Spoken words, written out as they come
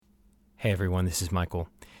Hey everyone, this is Michael.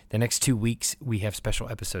 The next 2 weeks, we have special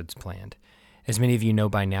episodes planned. As many of you know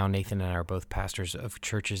by now, Nathan and I are both pastors of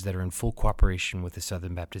churches that are in full cooperation with the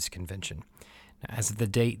Southern Baptist Convention. Now, as of the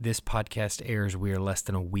date this podcast airs, we are less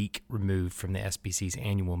than a week removed from the SBC's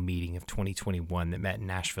annual meeting of 2021 that met in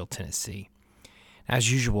Nashville, Tennessee.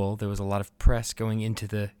 As usual, there was a lot of press going into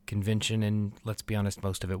the convention, and let's be honest,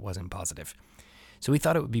 most of it wasn't positive. So we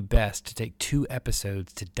thought it would be best to take 2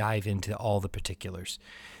 episodes to dive into all the particulars.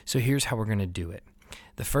 So here's how we're going to do it.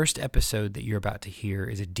 The first episode that you're about to hear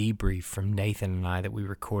is a debrief from Nathan and I that we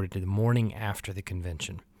recorded the morning after the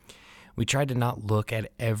convention. We tried to not look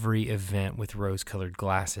at every event with rose-colored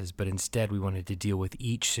glasses, but instead we wanted to deal with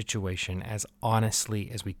each situation as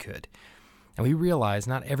honestly as we could. And we realized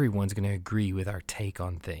not everyone's going to agree with our take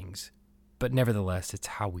on things, but nevertheless, it's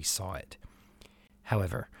how we saw it.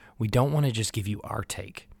 However, we don't want to just give you our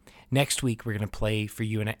take. Next week, we're going to play for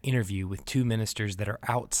you an interview with 2 ministers that are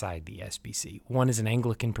outside the SBC. One is an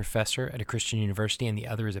Anglican professor at a Christian university, and the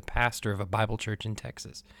other is a pastor of a Bible church in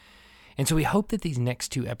Texas. And so we hope that these next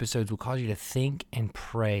 2 episodes will cause you to think and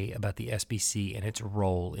pray about the SBC and its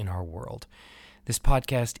role in our world. This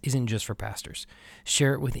podcast isn't just for pastors.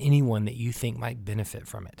 Share it with anyone that you think might benefit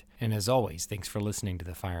from it. And as always, thanks for listening to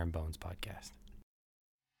the Fire and Bones podcast.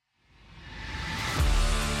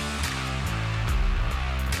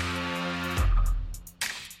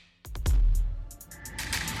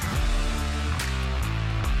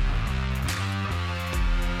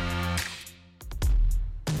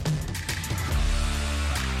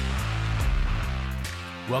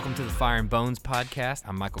 Welcome to the Fire and Bones podcast.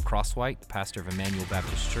 I'm Michael Crosswhite, the pastor of Emmanuel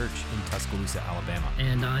Baptist Church in Tuscaloosa, Alabama.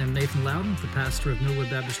 And I am Nathan Loudon, the pastor of Millwood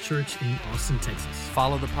Baptist Church in Austin, Texas.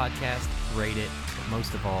 Follow the podcast, rate it, but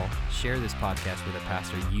most of all, share this podcast with a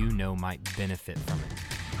pastor you know might benefit from it.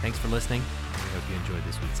 Thanks for listening, and we hope you enjoyed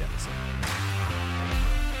this week's episode.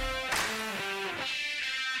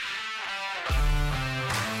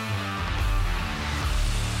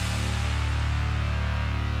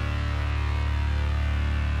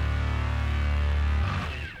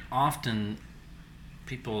 Often,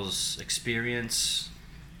 people's experience,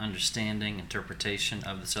 understanding, interpretation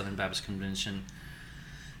of the Southern Baptist Convention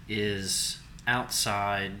is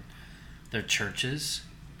outside their church's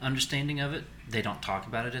understanding of it. They don't talk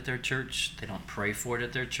about it at their church. They don't pray for it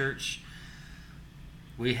at their church.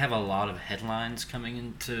 We have a lot of headlines coming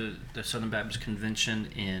into the Southern Baptist Convention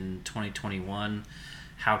in 2021,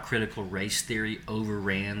 how critical race theory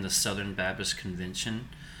overran the Southern Baptist Convention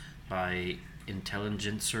by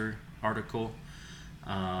Intelligencer article.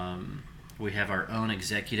 We have our own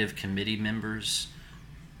executive committee members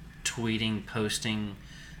tweeting, posting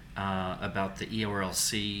about the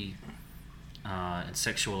EORLC and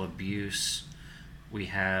sexual abuse. We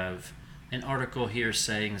have an article here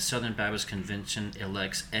saying the Southern Baptist Convention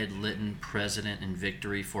elects Ed Litton president in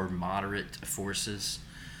victory for moderate forces,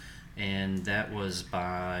 and that was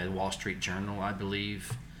by the Wall Street Journal, I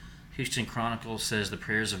believe. Houston Chronicle says the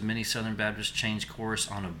prayers of many Southern Baptists change course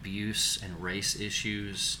on abuse and race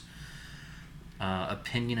issues.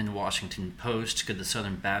 Opinion in Washington Post, could the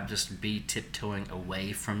Southern Baptists be tiptoeing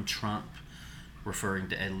away from Trump, referring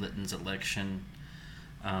to Ed Litton's election?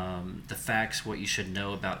 The facts, what you should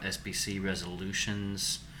know about SBC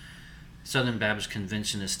resolutions. Southern Baptist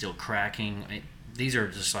Convention is still cracking. These are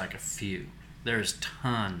just like a few. There's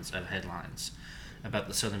tons of headlines about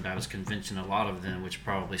the Southern Baptist Convention, a lot of them which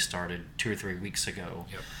probably started 2 or 3 weeks ago.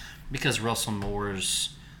 Yep. Because Russell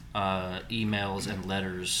Moore's emails and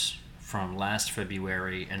letters from last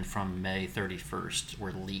February and from May 31st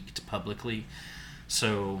were leaked publicly.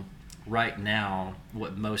 So right now,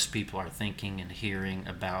 what most people are thinking and hearing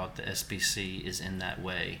about the SBC is in that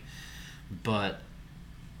way. But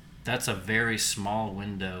that's a very small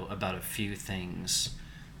window about a few things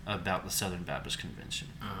about the Southern Baptist Convention.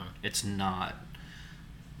 Uh-huh. It's not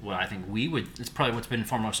what I think it's probably what's been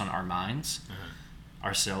foremost on our minds,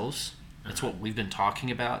 ourselves. That's what we've been talking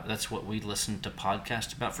about. That's what we listened to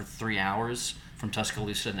podcasts about for 3 hours from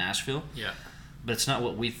Tuscaloosa to Nashville. Yeah. But it's not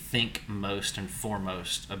what we think most and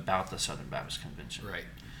foremost about the Southern Baptist Convention. Right.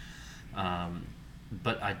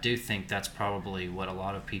 But I do think that's probably what a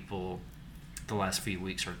lot of people the last few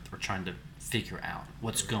weeks are trying to figure out.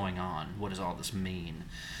 What's going on? What does all this mean?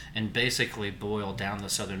 And basically boil down the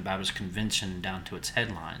Southern Baptist Convention down to its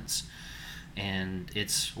headlines and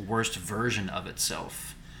its worst version of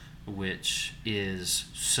itself, which is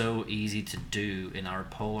so easy to do in our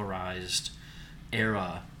polarized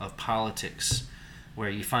era of politics, where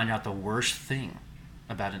you find out the worst thing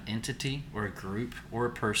about an entity or a group or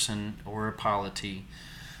a person or a polity,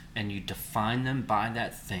 and you define them by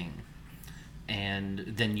that thing, and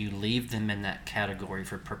then you leave them in that category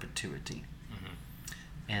for perpetuity.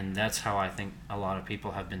 And that's how I think a lot of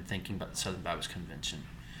people have been thinking about the Southern Baptist Convention,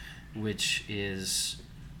 which is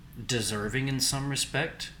deserving in some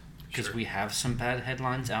respect, because we have some bad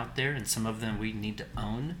headlines out there, and some of them we need to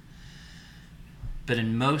own. But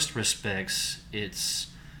in most respects, it's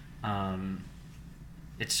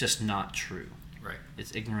just not true. Right.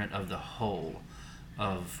 It's ignorant of the whole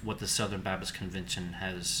of what the Southern Baptist Convention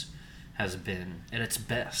has been at its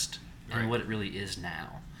best, and what it really is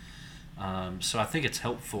now. So I think it's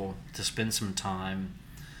helpful to spend some time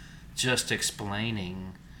just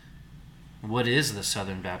explaining what is the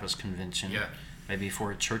Southern Baptist Convention, maybe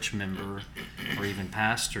for a church member or even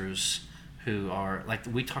pastors who are, like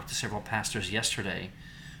we talked to several pastors yesterday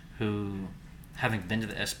who, having been to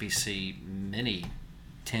the SBC many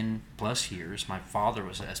 10 plus years, my father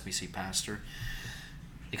was an SBC pastor,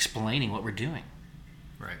 explaining what we're doing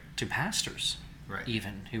to pastors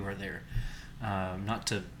even who are there. Not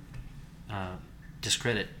to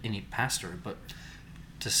discredit any pastor, but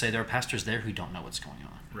to say there are pastors there who don't know what's going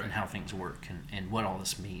on and how things work and what all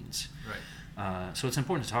this means. So it's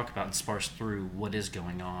important to talk about and sparse through what is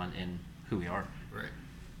going on and who we are.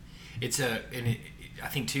 I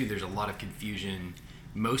think too, there's a lot of confusion.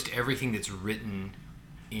 Most everything that's written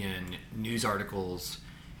in news articles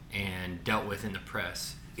and dealt with in the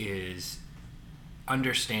press is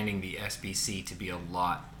understanding the SBC to be a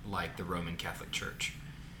lot like the Roman Catholic Church.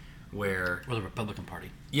 Or the Republican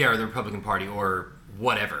Party. Or the Republican Party, or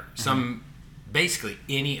whatever. Some, basically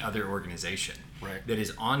any other organization that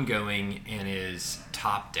is ongoing and is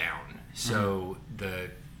top down. So the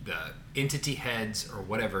entity heads or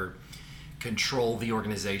whatever control the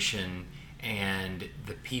organization, and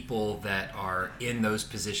the people that are in those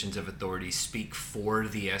positions of authority speak for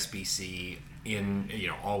the SBC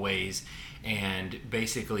always, and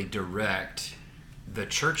basically direct the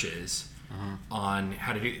churches on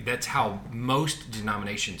how to do. That's how most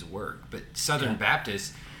denominations work. But Southern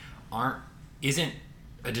Baptists isn't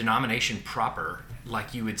a denomination proper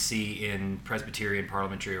like you would see in Presbyterian,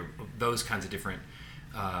 Parliamentary, or those kinds of different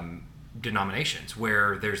denominations,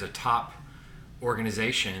 where there's a top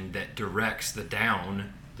organization that directs the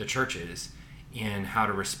churches in how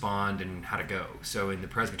to respond and how to go. So in the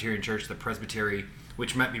Presbyterian Church, the presbytery,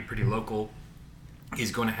 which might be pretty local,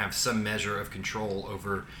 is going to have some measure of control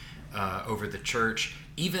over the church.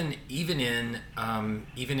 Even in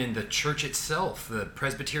the church itself, the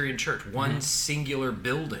Presbyterian Church, one singular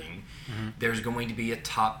building, there's going to be a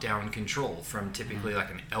top-down control from typically like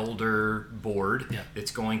an elder board that's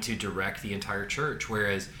going to direct the entire church.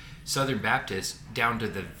 Whereas Southern Baptist, down to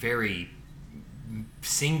the very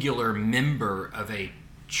singular member of a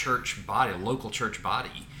church body, a local church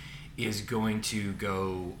body, is going to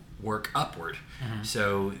go work upward.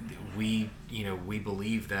 So we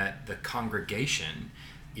believe that the congregation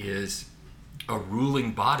is a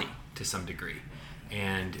ruling body to some degree,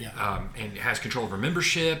 and and has control over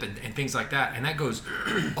membership and things like that, and that goes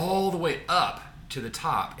all the way up to the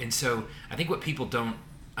top. And so I think what people don't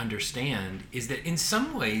understand is that in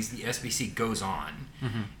some ways the SBC goes on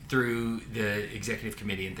through the executive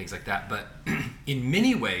committee and things like that, but in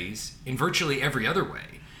many ways, in virtually every other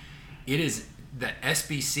way, it is the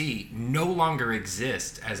SBC no longer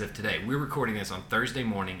exists as of today. We're recording this on Thursday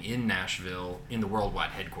morning in Nashville, in the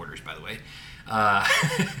worldwide headquarters, by the way,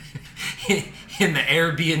 in the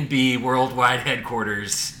Airbnb worldwide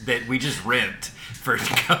headquarters that we just rent for a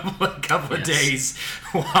couple of days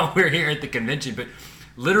while we're here at the convention. But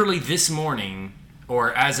literally this morning,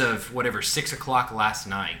 or as of 6 o'clock last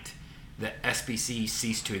night, the SBC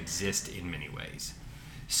ceased to exist in many ways.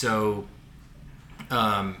 So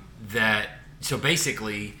So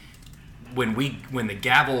basically, when the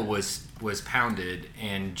gavel was pounded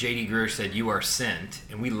and J.D. Greer said, "You are sent,"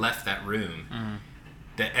 and we left that room,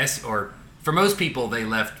 or for most people, they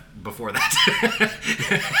left before that.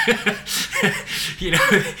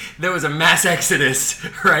 There was a mass exodus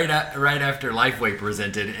right after Lifeway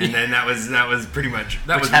presented, and then that was pretty much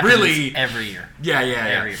Which was happens really every year. Every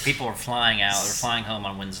year. People are flying out. They're flying home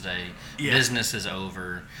on Wednesday. Business is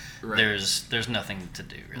over. Right. There's nothing to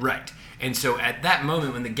do, really. Right. And so at that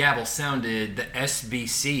moment when the gavel sounded, the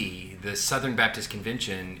SBC, the Southern Baptist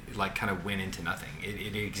Convention, kind of went into nothing.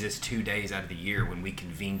 It exists 2 days out of the year when we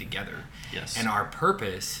convene together. Yes. And our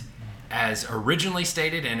purpose, as originally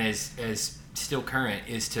stated and as still current,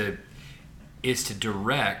 is to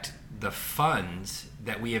direct the funds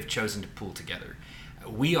that we have chosen to pool together.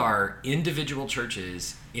 We are individual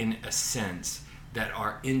churches in a sense that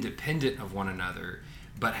are independent of one another,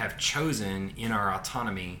 but have chosen in our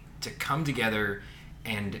autonomy to come together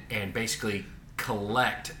and basically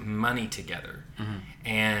collect money together.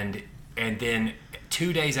 And then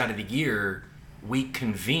 2 days out of the year, we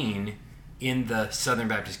convene in the Southern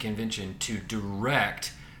Baptist Convention to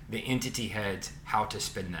direct the entity heads how to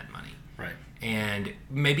spend that money. Right. And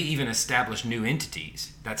maybe even establish new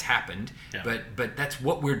entities. That's happened, but that's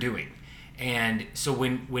what we're doing. And so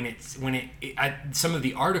some of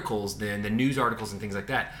the articles, then the news articles and things like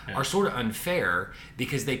that, are sort of unfair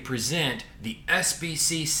because they present the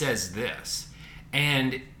SBC says this,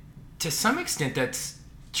 and to some extent that's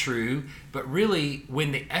true. But really,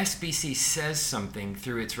 when the SBC says something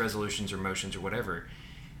through its resolutions or motions or whatever,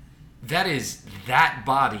 that is that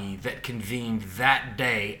body that convened that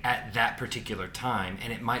day at that particular time,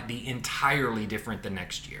 and it might be entirely different the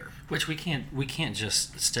next year. Which we can't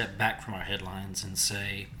just step back from our headlines and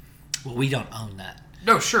say, well, we don't own that.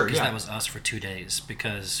 No, sure, because that was us for 2 days.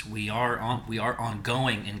 Because we are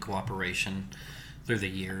ongoing in cooperation through the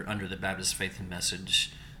year under the Baptist Faith and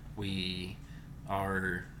Message. We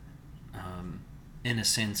are, in a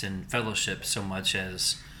sense, in fellowship so much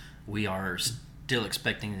as we are still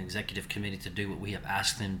expecting the executive committee to do what we have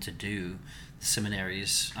asked them to do. The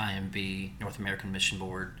seminaries, IMB, North American Mission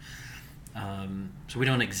Board. So we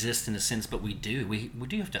don't exist in a sense, but we do. We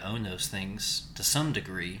do have to own those things to some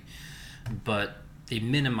degree, but the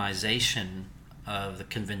minimization of the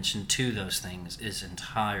convention to those things is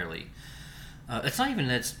entirely. It's not even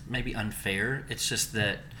that it's maybe unfair. It's just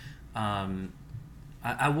that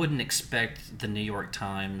I wouldn't expect the New York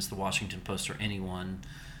Times, the Washington Post, or anyone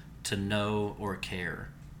to know or care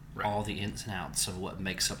all the ins and outs of what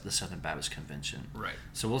makes up the Southern Baptist Convention. Right.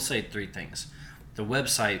 So we'll say 3 things. The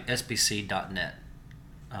website, sbc.net,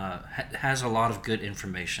 has a lot of good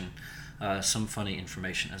information, some funny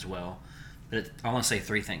information as well. But I want to say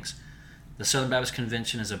 3 things. The Southern Baptist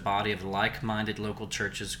Convention is a body of like-minded local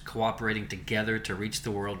churches cooperating together to reach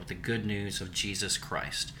the world with the good news of Jesus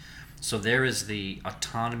Christ. So there is the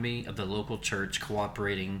autonomy of the local church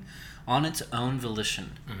cooperating on its own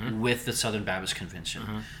volition with the Southern Baptist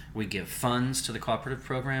Convention. We give funds to the cooperative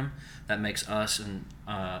program. That makes us and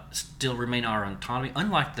still remain our autonomy.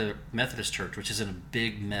 Unlike the Methodist Church, which is in a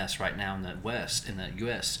big mess right now in the West, in the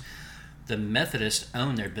U.S., the Methodists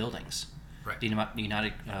own their buildings. Right. The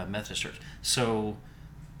United Methodist Church. So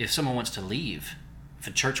if someone wants to leave, if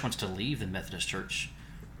a church wants to leave the Methodist Church,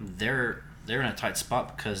 they're in a tight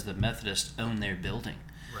spot because the Methodists own their building.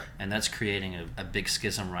 Right. And that's creating a big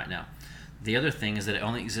schism right now. The other thing is that it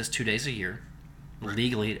only exists 2 days a year. Right.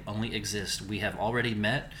 Legally, it only exists. We have already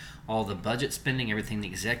met all the budget spending, everything the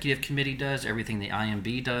executive committee does, everything the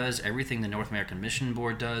IMB does, everything the North American Mission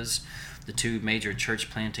Board does, the 2 major church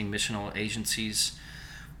planting missional agencies.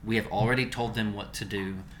 We have already told them what to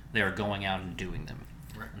do. They are going out and doing them.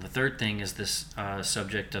 Right. And the third thing is this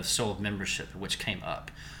subject of soul membership, which came up.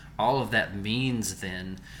 All of that means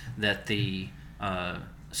then that the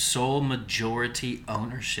sole majority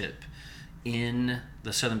ownership in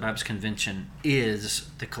the Southern Baptist Convention is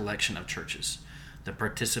the collection of churches, the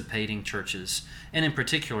participating churches, and in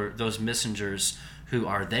particular those messengers who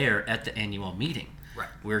are there at the annual meeting. Right.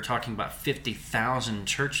 We're talking about 50,000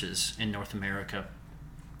 churches in North America,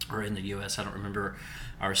 or in the U.S., I don't remember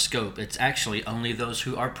our scope. It's actually only those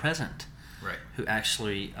who are present, right, who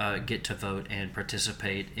actually get to vote and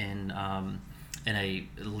participate in a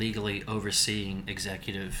legally overseeing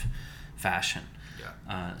executive fashion.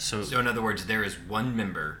 Yeah. So in other words, there is one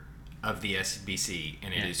member of the SBC,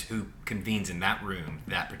 and it is who convenes in that room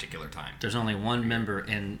that particular time. There's only one member,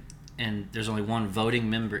 and there's only one voting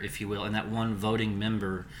member, if you will, and that one voting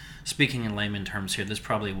member, speaking in layman terms here, this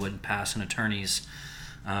probably would pass an attorney's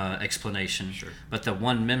explanation. Sure. But the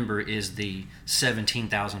one member is the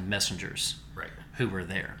 17,000 messengers who were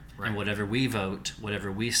there. Right. And whatever we vote,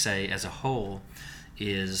 whatever we say as a whole,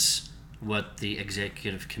 is what the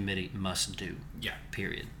executive committee must do. Yeah.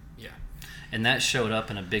 Period. Yeah. And that showed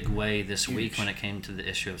up in a big way this week when it came to the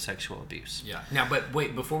issue of sexual abuse. Yeah. Now, but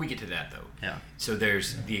wait, before we get to that, though. Yeah. So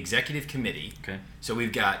there's the executive committee. Okay. So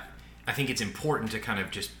we've got, I think it's important to kind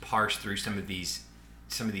of just parse through some of these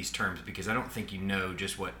terms, because I don't think you know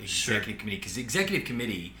just what executive committee, because the executive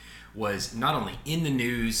committee was not only in the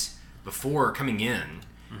news before coming in,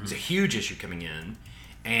 it was a huge issue coming in,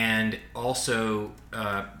 and also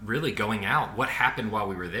really going out. What happened while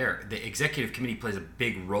we were there? The executive committee plays a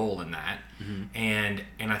big role in that, and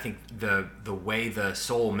I think the way the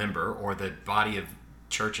sole member or the body of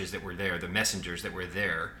churches that were there, the messengers that were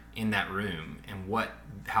there in that room, and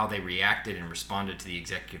how they reacted and responded to the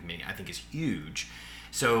executive meeting, I think is huge.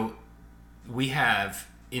 So we have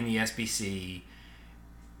in the SBC,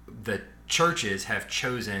 the churches have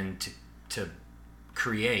chosen to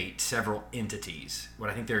create several entities. What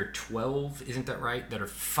I think there are 12, isn't that right, that are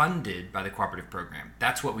funded by the cooperative program.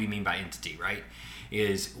 That's what we mean by entity, right?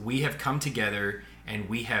 Is we have come together and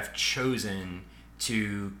we have chosen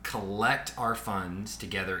to collect our funds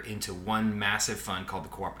together into one massive fund called the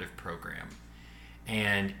cooperative program.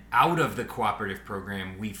 And out of the cooperative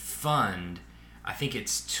program, we fund, I think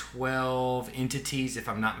it's 12 entities, if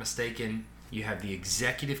I'm not mistaken. You have the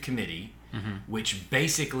executive committee, which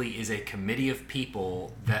basically is a committee of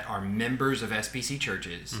people that are members of SBC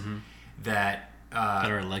churches that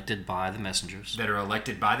are elected by the messengers.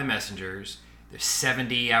 There's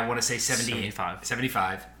 70, I want to say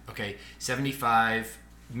 75. Okay, 75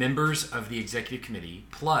 members of the executive committee,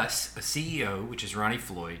 plus a CEO, which is Ronnie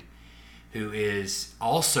Floyd, who is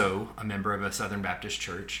also a member of a Southern Baptist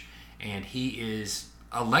church, and he is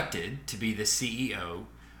elected to be the CEO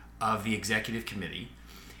of the executive committee,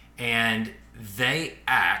 and they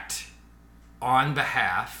act on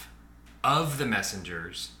behalf of the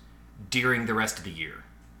messengers during the rest of the year.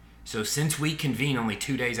 So since we convene only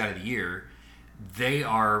 2 days out of the year, they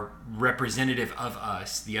are representative of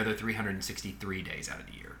us the other 363 days out of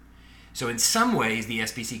the year. So in some ways, the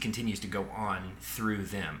SBC continues to go on through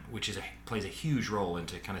them, which plays a huge role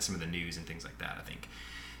into kind of some of the news and things like that, I think.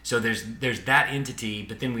 So there's that entity,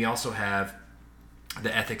 but then we also have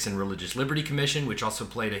the Ethics and Religious Liberty Commission, which also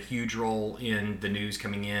played a huge role in the news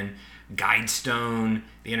coming in, Guidestone,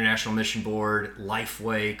 the International Mission Board,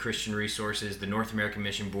 Lifeway Christian Resources, the North American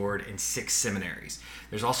Mission Board, and 6 seminaries.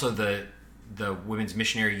 There's also the Women's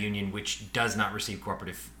Missionary Union, which does not receive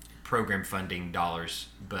cooperative program funding dollars,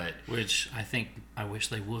 but which I wish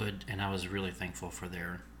they would, and I was really thankful for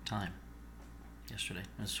their time yesterday.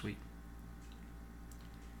 It was sweet.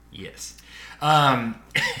 Yes.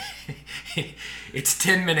 It's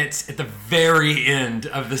 10 minutes at the very end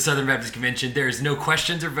of the Southern Baptist Convention. There is no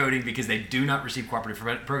questions or voting because they do not receive cooperative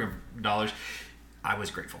program dollars. I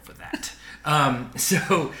was grateful for that.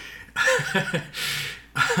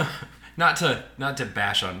 Not to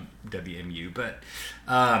bash on WMU, but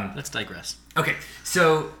let's digress. Okay,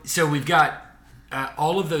 so we've got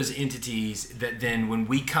all of those entities that then when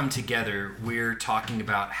we come together, we're talking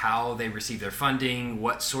about how they receive their funding,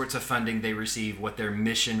 what sorts of funding they receive, what their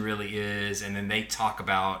mission really is, and then they talk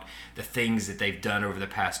about the things that they've done over the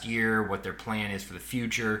past year, what their plan is for the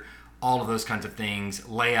future, all of those kinds of things,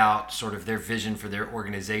 lay out sort of their vision for their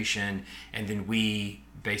organization, and then we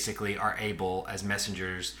basically are able as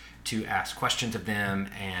messengers to ask questions of them,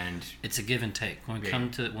 and it's a give and take. When we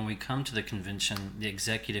come to the convention, the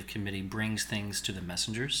executive committee brings things to the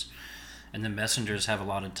messengers, and the messengers have a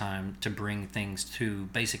lot of time to bring things to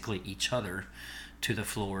basically each other to the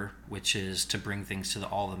floor, which is to bring things to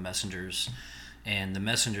all the messengers. And the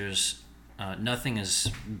messengers, nothing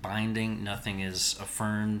is binding, nothing is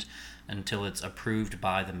affirmed until it's approved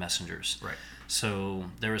by the messengers. Right. So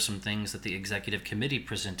there were some things that the executive committee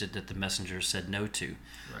presented that the messengers said no to.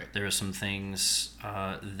 Right. There are some things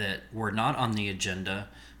that were not on the agenda,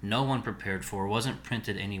 no one prepared for, wasn't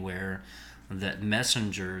printed anywhere, that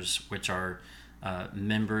messengers, which are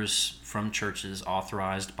members from churches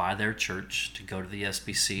authorized by their church to go to the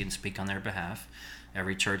SBC and speak on their behalf.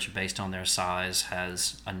 Every church, based on their size,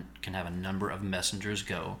 can have a number of messengers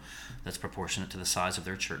go that's proportionate to the size of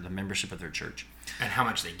their church, the membership of their church. And how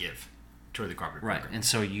much they give toward the cooperative program. Right, and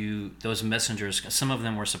so those messengers, some of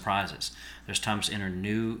them were surprises. There's times to enter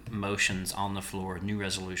new motions on the floor, new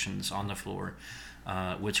resolutions on the floor,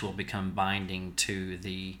 which will become binding to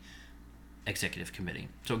the executive committee.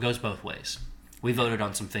 So it goes both ways. We voted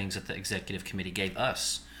on some things that the executive committee gave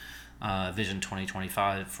us. Vision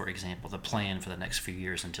 2025, for example, the plan for the next few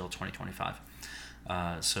years until 2025.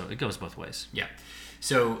 So it goes both ways. Yeah.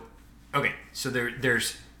 So, okay. So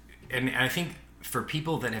there's, and I think for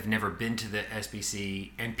people that have never been to the SBC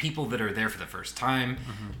and people that are there for the first time,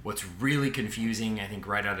 what's really confusing, I think,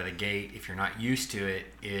 right out of the gate, if you're not used to it,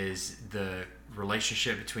 is the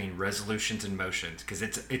relationship between resolutions and motions, because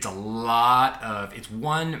it's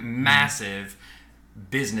one massive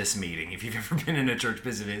business meeting. If you've ever been in a church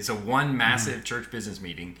business meeting, it's one massive church business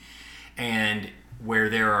meeting, and where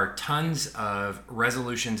there are tons of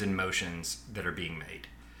resolutions and motions that are being made.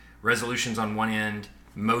 Resolutions on one end,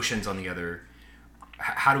 motions on the other.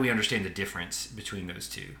 How do we understand the difference between those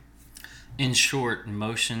two? In short,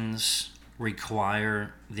 motions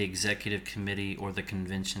require the executive committee or the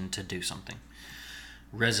convention to do something.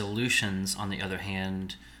 Resolutions, on the other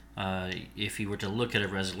hand, if you were to look at a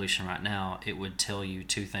resolution right now, it would tell you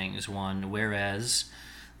two things. One, whereas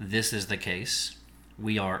this is the case,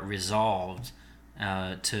 we are resolved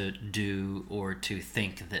to do or to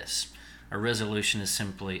think this. A resolution is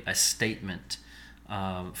simply a statement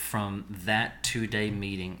from that 2-day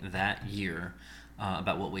meeting that year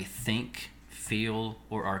about what we think, feel,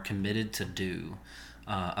 or are committed to do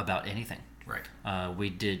about anything. Right.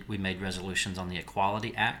 We made resolutions on the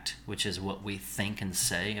Equality Act, which is what we think and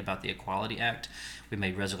say about the Equality Act. We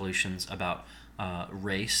made resolutions about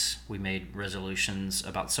race. We made resolutions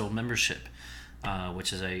about soul membership,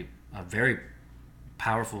 which is a very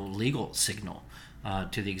powerful legal signal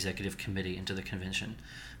to the executive committee and to the convention.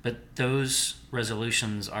 But those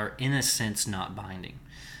resolutions are, in a sense, not binding.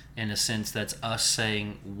 In a sense, that's us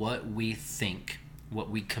saying what we think, what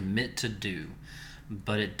we commit to do,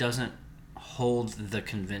 but it doesn't hold the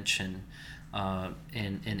convention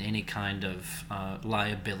in any kind of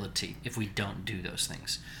liability if we don't do those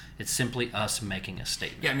things. It's simply us making a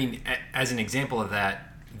statement. Yeah, I mean, as an example of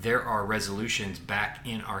that, there are resolutions back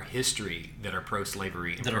in our history that are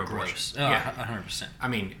pro-slavery and pro-abortion. Oh, yeah, 100%. I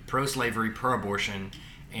mean, pro-slavery, pro-abortion,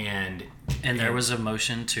 and there was a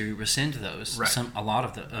motion to rescind those. Right. A lot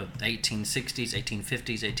of the 1860s,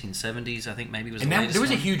 1850s, 1870s, I think maybe was. And the latest there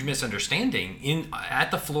was one. a huge misunderstanding at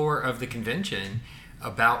the floor of the convention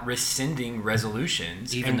about rescinding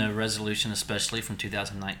resolutions. Even the resolution, especially from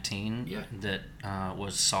 2019, Yeah. that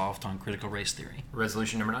was soft on critical race theory.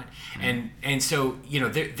 Resolution number 9. Mm-hmm. And so,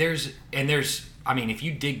 there's I mean, if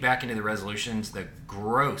you dig back into the resolutions, the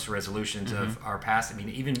gross resolutions of our past, I mean,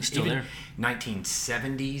 even there.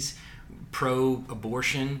 1970s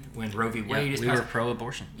pro-abortion when Roe v. Wade is we passed. were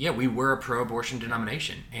pro-abortion. Yeah, we were a pro-abortion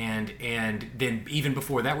denomination, and then even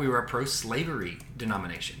before that, we were a pro-slavery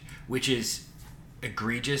denomination, which is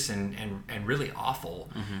egregious and really awful.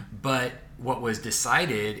 Mm-hmm. But what was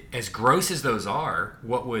decided, as gross as those are,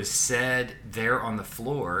 what was said there on the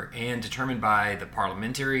floor and determined by the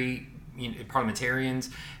parliamentarians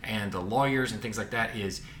and the lawyers and things like that,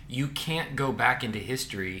 is you can't go back into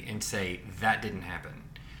history and say that didn't happen.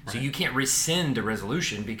 Right. So you can't rescind a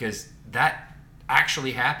resolution because that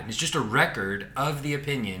actually happened. It's just a record of the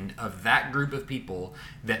opinion of that group of people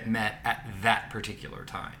that met at that particular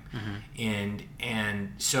time. Mm-hmm.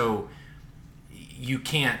 And so you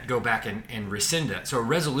can't go back and rescind that. So a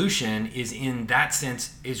resolution is, in that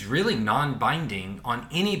sense, is really non-binding on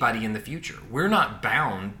anybody in the future. We're not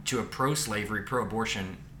bound to a pro-slavery,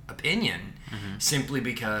 pro-abortion opinion simply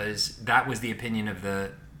because that was the opinion of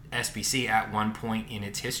the SBC at one point in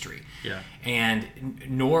its history. Yeah. And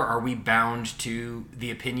nor are we bound to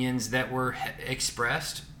the opinions that were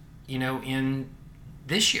expressed, in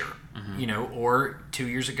this year, or 2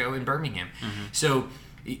 years ago in Birmingham. Mm-hmm. So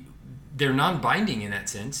they're non-binding in that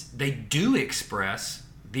sense. They do express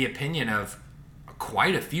the opinion of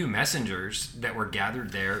quite a few messengers that were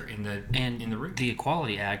gathered there in the room. The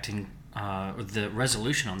Equality Act and the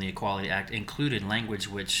resolution on the Equality Act included language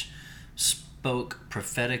which spoke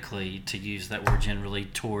prophetically, to use that word generally,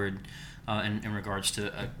 toward in regards to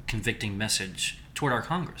a convicting message toward our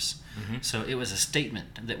Congress. Mm-hmm. So it was a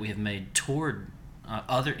statement that we have made toward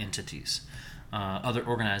other entities, other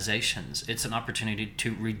organizations. It's an opportunity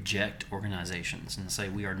to reject organizations and say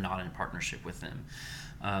we are not in partnership with them.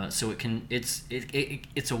 So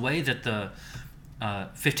it's a way that the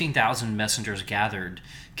 15,000 messengers gathered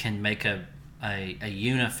can make a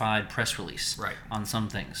unified press release on some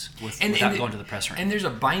things without going to the press room. And the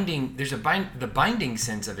binding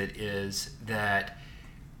sense of it is that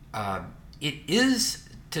it is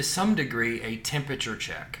to some degree a temperature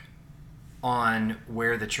check on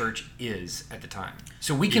where the church is at the time.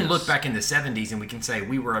 So we can look back in the 70s and we can say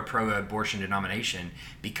we were a pro-abortion denomination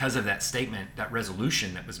because of that statement, that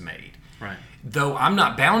resolution that was made. Right. Though I'm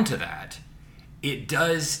not bound to that, it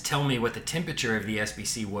does tell me what the temperature of the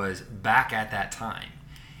SBC was back at that time.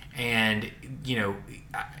 And,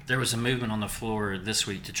 there was a movement on the floor this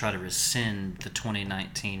week to try to rescind the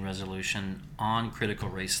 2019 resolution on critical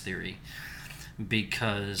race theory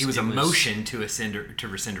because it was a motion to rescind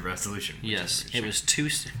a resolution. Yes, it was too,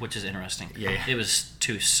 which is interesting. Yeah. It was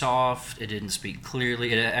too soft. It didn't speak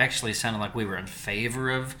clearly. It actually sounded like we were in favor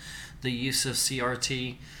of the use of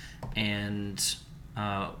CRT, and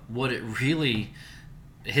what it really,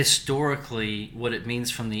 historically, what it means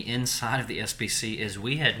from the inside of the SBC is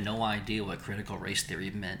we had no idea what critical race theory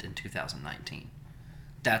meant in 2019.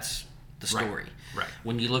 That's the story. Right.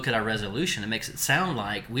 When you look at our resolution, it makes it sound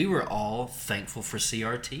like we were all thankful for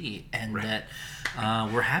CRT and that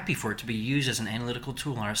we're happy for it to be used as an analytical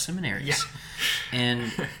tool in our seminaries. Yeah.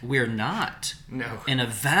 And we're not. No. In a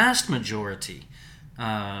vast majority,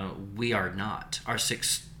 we are not. Our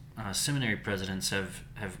 6 seminary presidents have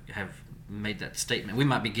made that statement. We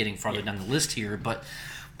might be getting farther down the list here, but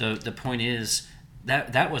the point is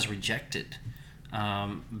that was rejected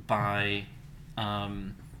by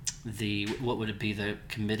what would it be, the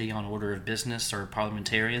Committee on Order of Business or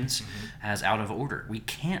parliamentarians as out of order. We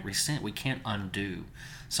can't rescind, we can't undo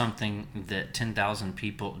something that 10,000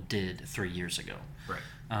 people did 3 years ago.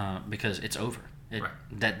 Right. Because it's over. Right.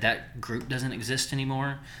 That group doesn't exist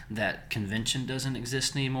anymore. That convention doesn't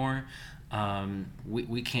exist anymore.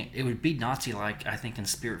 We can't. It would be Nazi-like, I think, in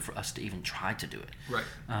spirit for us to even try to do it.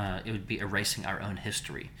 Right. It would be erasing our own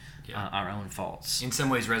history, our own faults. In some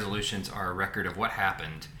ways, resolutions are a record of what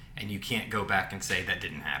happened, and you can't go back and say that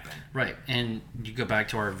didn't happen. Right. And you go back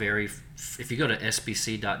to our if you go to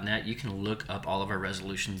sbc.net, you can look up all of our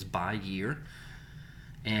resolutions by year.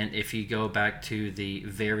 And if you go back to the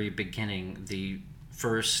very beginning, the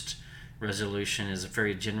first resolution is a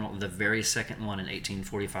very general. The very second one in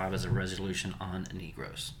 1845 is a resolution on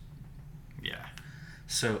Negroes. Yeah.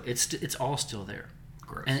 So it's all still there.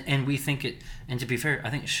 Gross. And we think it. And to be fair,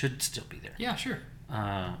 I think it should still be there. Yeah, sure.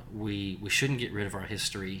 We shouldn't get rid of our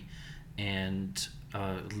history, and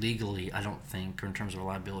legally, I don't think, or in terms of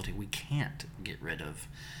liability, we can't get rid of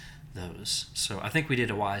those. So I think we did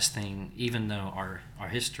a wise thing, even though our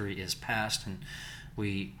history is past, and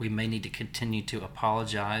we may need to continue to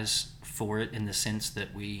apologize for it in the sense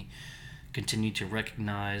that we continue to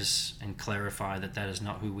recognize and clarify that is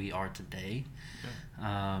not who we are today.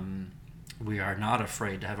 Okay. We are not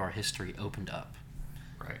afraid to have our history opened up.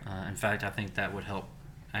 Right. In fact, I think that would help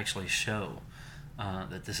actually show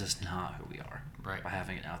that this is not who we are, right, by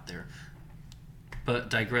having it out there.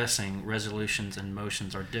 But digressing, resolutions and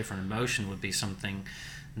motions are different. A motion would be something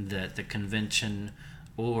that the convention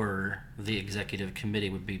or the executive committee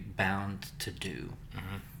would be bound to do.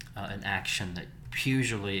 An action that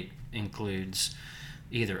usually includes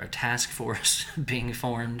either a task force being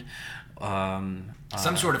formed,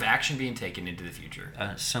 some sort of action being taken into the future,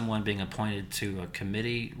 someone being appointed to a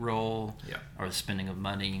committee role, or the spending of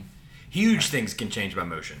money. Huge things can change by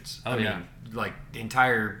motions. I mean, like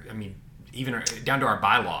entire. I mean, even down to our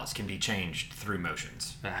bylaws can be changed through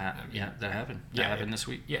motions. That happened. That happened this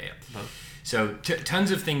week. Yeah. Both. So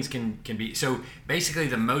tons of things can be. So basically,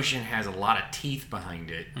 the motion has a lot of teeth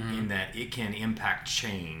behind it in that it can impact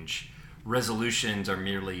change. Resolutions are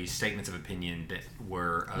merely statements of opinion that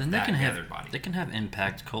were of that gathered body. They can have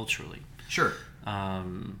impact culturally. Sure.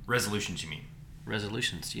 Resolutions, you mean?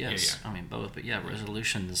 Resolutions, yes. Yeah. I mean both, but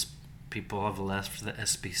resolutions. People have left the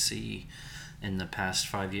SBC in the past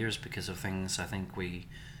 5 years because of things I think we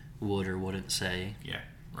would or wouldn't say. Yeah,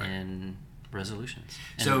 right. In resolutions.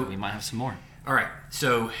 And so we might have some more. All right.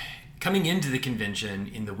 So coming into the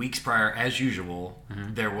convention in the weeks prior, as usual,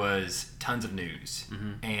 there was tons of news,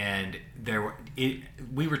 and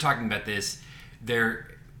we were talking about this.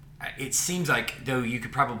 It seems like, though, you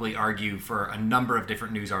could probably argue for a number of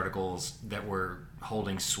different news articles that were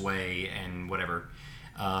holding sway and whatever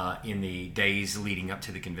in the days leading up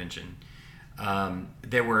to the convention.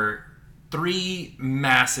 There were 3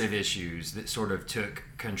 massive issues that sort of took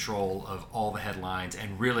control of all the headlines,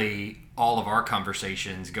 and really all of our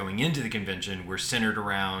conversations going into the convention were centered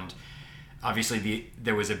around, obviously,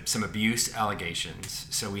 there was some abuse allegations.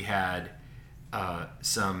 So we had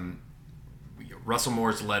some Russell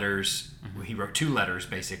Moore's letters. He wrote 2 letters,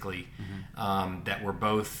 basically, that were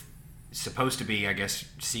both supposed to be, I guess,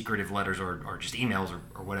 secretive letters or just emails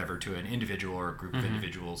or whatever to an individual or a group of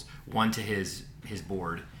individuals. One to his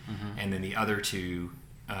board, and then the other to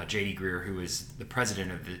J.D. Greer, who is the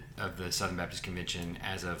president of the Southern Baptist Convention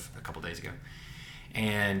as of a couple days ago.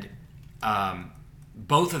 And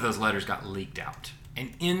both of those letters got leaked out.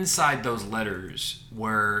 And inside those letters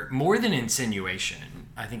were more than insinuation.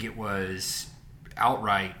 I think it was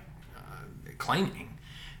outright claiming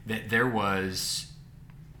that there was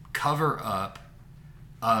cover-up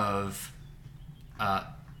of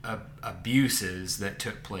abuses that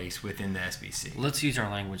took place within the SBC. Let's use our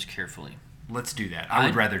language carefully. Let's do that. I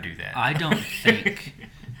would rather do that. I don't think,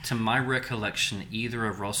 to my recollection, either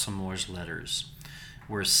of Russell Moore's letters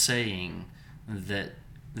were saying that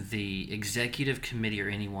the executive committee or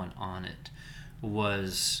anyone on it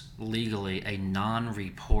was legally a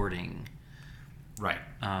non-reporting, right?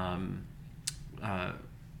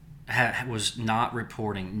 Was not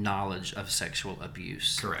reporting knowledge of sexual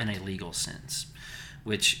abuse. Correct. In a legal sense,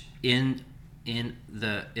 which in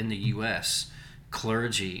the U.S.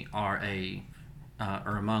 clergy are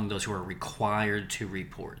among those who are required to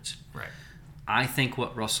report. Right. I think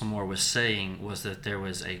what Russell Moore was saying was that there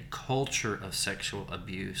was a culture of sexual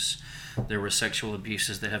abuse. There were sexual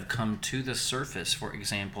abuses that have come to the surface, for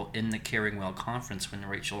example, in the Caring Well conference when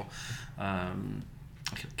Rachel, I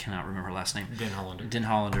cannot remember her last name, Den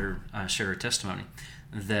Hollander shared her testimony,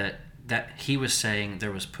 that that he was saying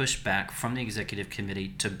there was pushback from the executive committee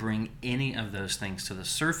to bring any of those things to the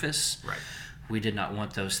surface. Right. We did not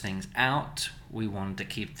want those things out. We wanted to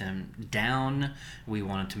keep them down. We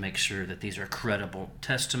wanted to make sure that these are credible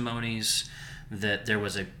testimonies, that there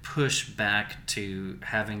was a pushback to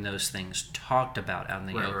having those things talked about out in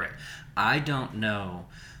the open. Right. I don't know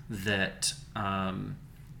that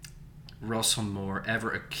Russell Moore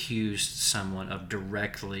ever accused someone of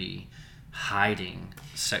directly hiding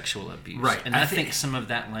sexual abuse. Right. And I think some of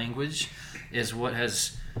that language is what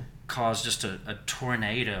has caused just a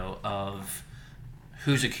tornado of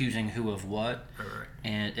who's accusing who of what. Right.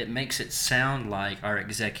 And it makes it sound like our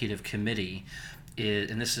executive committee is,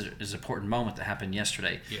 and this is an important moment that happened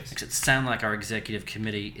yesterday, makes it sound like our executive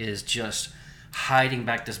committee is just hiding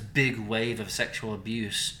back this big wave of sexual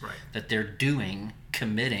abuse that they're doing,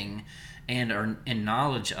 committing, and are in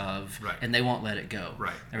knowledge of, and they won't let it go.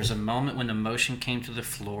 Right. There was a moment when the motion came to the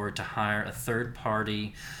floor to hire a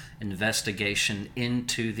third-party investigation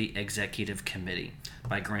into the executive committee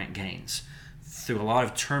by Grant Gaines. Through a lot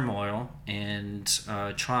of turmoil and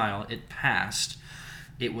trial, it passed.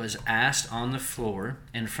 It was asked on the floor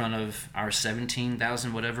in front of our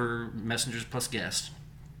 17,000 whatever messengers plus guests,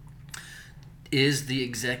 is the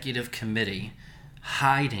executive committee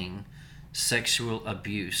hiding sexual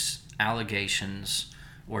abuse allegations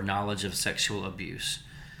or knowledge of sexual abuse?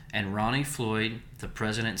 And Ronnie Floyd, the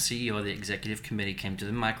president and CEO of the executive committee, came to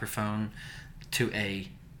the microphone to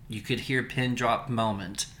you could hear pin drop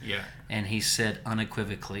moment. Yeah. And he said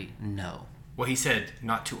unequivocally, no. Well, he said,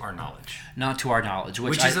 not to our knowledge. Not to our knowledge.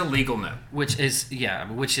 Which is a legal no. Which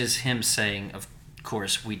is him saying, of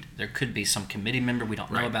course, there could be some committee member we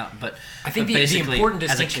don't know about, but I think but the important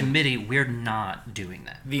distinction, as a committee, we're not doing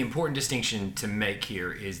that. The important distinction to make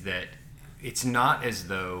here is that it's not as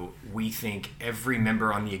though we think every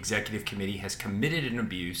member on the executive committee has committed an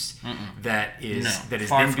abuse that is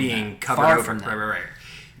then being covered over. Right.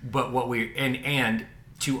 But what and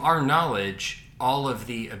to our knowledge, all of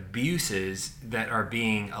the abuses that are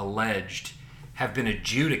being alleged have been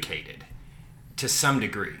adjudicated to some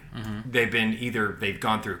degree. They've been they've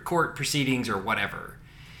gone through court proceedings or whatever.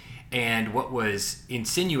 And what was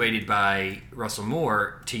insinuated by Russell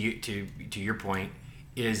Moore, to your point,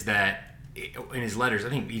 is that in his letters, I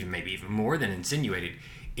think maybe even more than insinuated,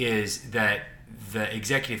 is that the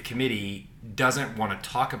executive committee doesn't want to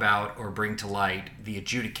talk about or bring to light the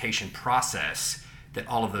adjudication process that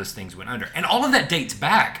all of those things went under. And all of that dates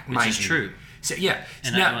back, which is true. So, yeah.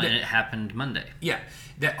 And it happened Monday. Yeah.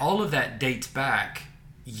 That all of that dates back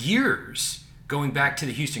years, going back to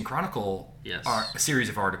the Houston Chronicle, a series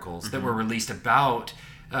of articles that were released about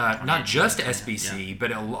not just SBC,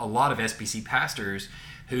 but a lot of SBC pastors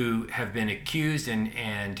who have been accused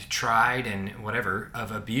and tried and whatever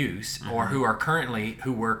of abuse, or who were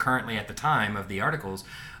currently at the time of the articles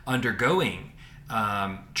undergoing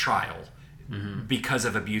trial because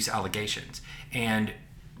of abuse allegations. And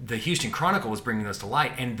the Houston Chronicle was bringing those to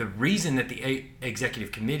light. And the reason that the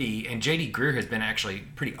executive committee, and J.D. Greer has been actually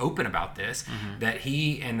pretty open about this, that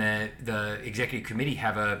he and the executive committee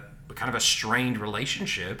have a kind of a strained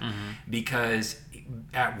relationship, because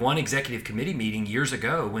at one executive committee meeting years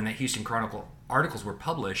ago, when the Houston Chronicle articles were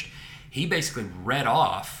published, he basically read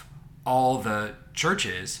off all the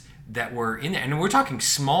churches that were in there, and we're talking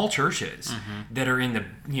small churches that are in the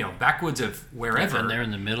backwoods of wherever, and they're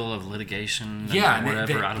in the middle of litigation. Yeah,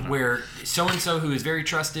 whatever. I don't know. Where so and so, who is very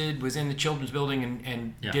trusted, was in the children's building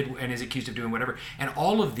and is accused of doing whatever. And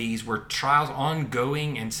all of these were trials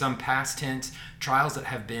ongoing, and some past tense trials that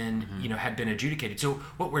have been had been adjudicated. So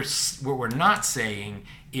what we're not saying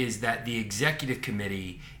is that the executive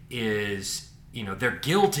committee is they're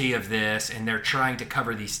guilty of this and they're trying to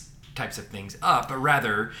cover these types of things up, but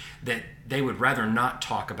rather that they would rather not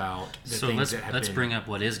talk about the things that have been. Let's bring up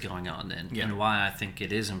what is going on then, and why I think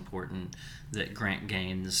it is important that Grant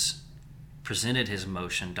Gaines presented his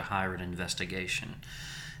motion to hire an investigation.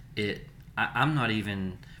 I'm not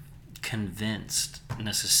even convinced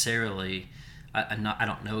necessarily. I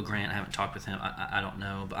don't know Grant. I haven't talked with him. I don't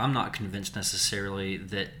know, but I'm not convinced necessarily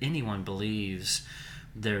that anyone believes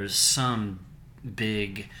there's some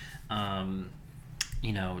big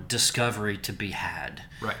discovery to be had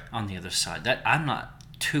on the other side. That I'm not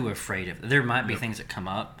too afraid of. There might be things that come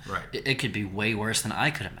up. Right. It could be way worse than I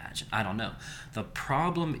could imagine. I don't know. The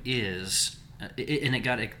problem is,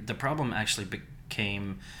 the problem actually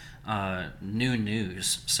became new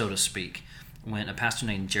news, so to speak, when a pastor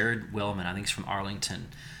named Jared Wellman, I think he's from Arlington,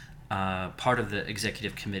 part of the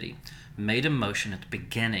executive committee, made a motion at the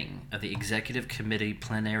beginning of the executive committee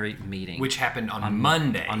plenary meeting, which happened on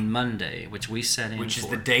Monday. On Monday, which we set in which is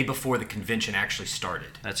for. the day before the convention actually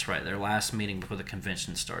started. That's right, their last meeting before the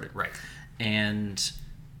convention started. Right. And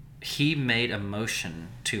he made a motion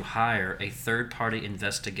to hire a third-party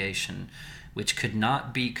investigation which could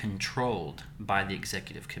not be controlled by the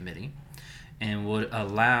executive committee and would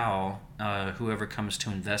allow whoever comes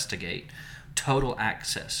to investigate total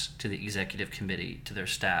access to the executive committee, to their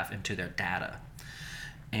staff, and to their data.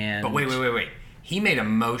 And but wait. He made a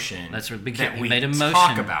motion. That's what that he we made a motion.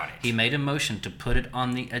 Talk about it. He made a motion to put it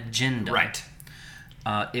on the agenda. Right.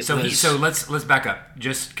 So let's back up,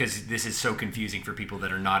 just because this is so confusing for people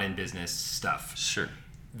that are not in business stuff. Sure.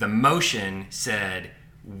 The motion said,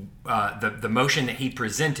 the motion that he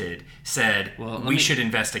presented said, we should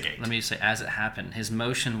investigate. Let me say, as it happened, his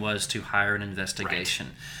motion was to hire an investigation.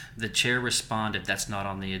 Right. The chair responded, that's not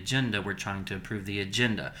on the agenda, we're trying to approve the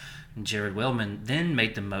agenda. Jared Wellman then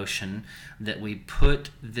made the motion that we put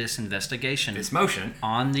this investigation,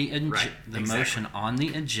 on the motion on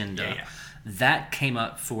the agenda. Yeah. That came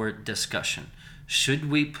up for discussion.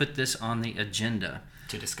 Should we put this on the agenda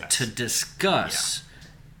to discuss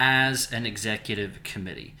as an executive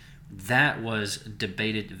committee? That was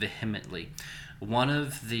debated vehemently. One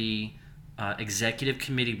of the executive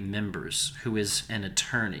committee members, who is an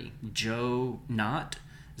attorney, Joe Knott,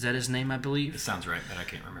 is that his name, I believe? It sounds right, but I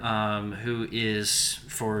can't remember. Who is,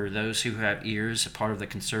 for those who have ears, a part of the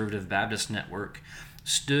Conservative Baptist Network,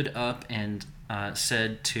 stood up and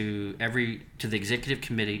said to the executive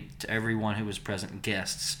committee, to everyone who was present,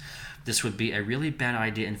 guests, this would be a really bad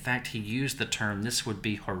idea. In fact, he used the term, this would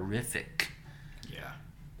be horrific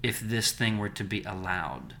if this thing were to be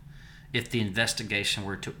allowed, if the investigation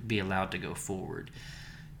were to be allowed to go forward.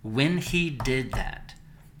 When he did that,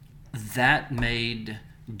 that made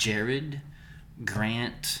Jared,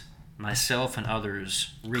 Grant, myself, and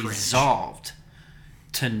others resolved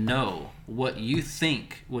to know what you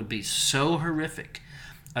think would be so horrific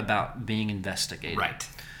about being investigated. Right.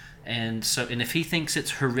 And if he thinks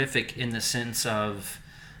it's horrific in the sense of,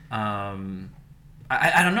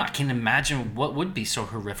 I don't know, I can't imagine what would be so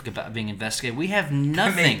horrific about being investigated. We have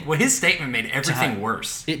nothing. His statement made everything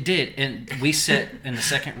worse. It did. And we sat in the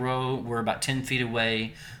second row. We're about 10 feet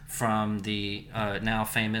away from the now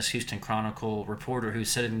famous Houston Chronicle reporter who's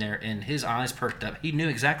sitting there, and his eyes perked up. He knew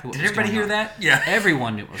exactly what was going on. Did everybody hear that? Yeah.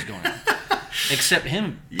 Everyone knew what was going on. Except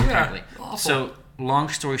him, apparently. Awful. So, long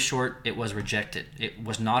story short, it was rejected. It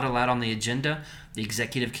was not allowed on the agenda. The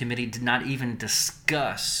executive committee did not even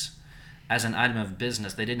discuss, as an item of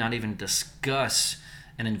business, they did not even discuss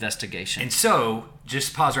an investigation. And so,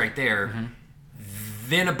 just pause right there. Mm-hmm.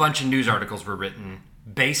 Then a bunch of news articles were written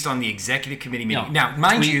based on the executive committee meeting. Now,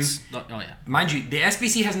 mind you, the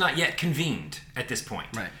SBC has not yet convened at this point.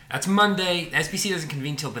 Right. That's Monday. The SBC doesn't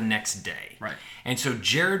convene till the next day. Right. And so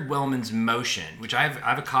Jared Wellman's motion, which I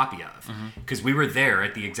have a copy of, because we were there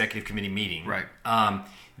at the executive committee meeting. Right.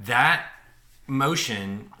 That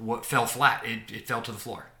motion fell flat. It fell to the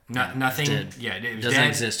floor. Nothing. It was doesn't dead.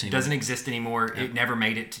 exist anymore. Doesn't exist anymore. Yeah. It never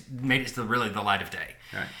made it to really the light of day.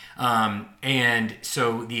 Right. And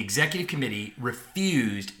so the executive committee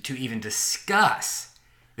refused to even discuss.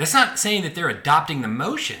 That's not saying that they're adopting the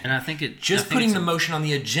motion. And I think putting the motion on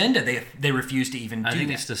the agenda. They refused to even do that. I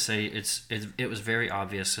think it's to say it was very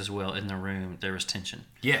obvious as well in the room. There was tension.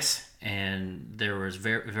 Yes. And there was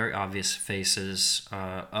very, very obvious faces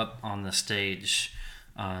up on the stage.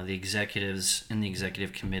 The executives in the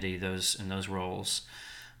executive committee, those in those roles,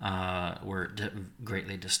 were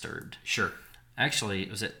greatly disturbed. Sure. Actually,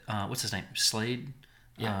 was it what's his name? Slade.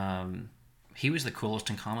 Yeah. He was the coolest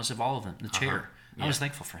and calmest of all of them. The chair. Yeah. I was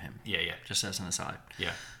thankful for him. Yeah. Just as an aside.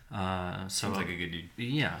 Yeah. Sounds like a good dude.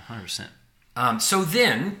 Yeah, 100%. So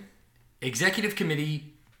then, executive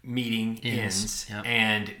committee meeting ends, yep.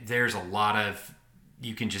 And there's a lot of.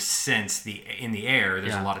 You can just sense in the air.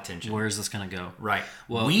 There's a lot of tension. Where is this going to go? Right.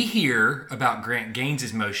 Well, we hear about Grant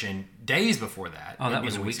Gaines' motion days before that. Oh, that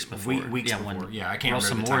was weeks before. Weeks before. When I can't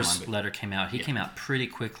Russell remember the Moore's timeline, letter came out. He came out pretty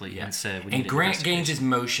quickly and said, "We need And Grant Gaines'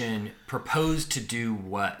 motion proposed to do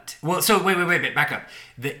what? Well, so wait, back up.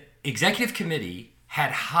 The executive committee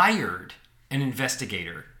had hired an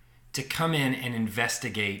investigator to come in and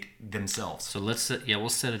investigate themselves. So we'll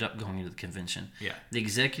set it up going into the convention. Yeah. The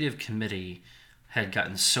executive committee had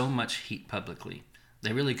gotten so much heat publicly,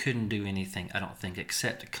 they really couldn't do anything, I don't think,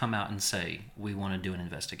 except to come out and say, we want to do an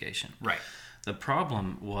investigation. Right. The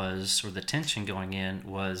problem was, or the tension going in,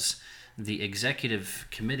 was the executive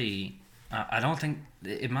committee, I don't think,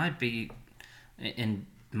 it might be in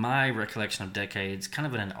my recollection of decades, kind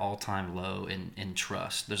of at an all-time low in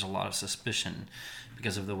trust. There's a lot of suspicion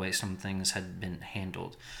because of the way some things had been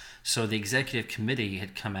handled. So the executive committee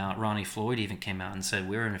had come out, Ronnie Floyd even came out and said,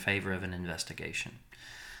 we're in favor of an investigation.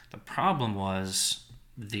 The problem was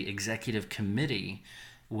the executive committee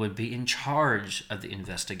would be in charge of the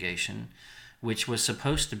investigation, which was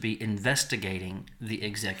supposed to be investigating the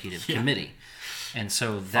executive committee. And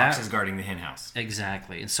so that... Fox is guarding the hen house.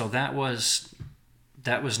 Exactly. And so that was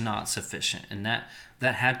not sufficient. And that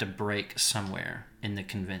had to break somewhere in the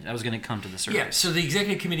convention. I was going to come to the surface. Yeah, so the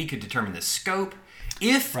executive committee could determine the scope.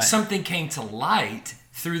 If something came to light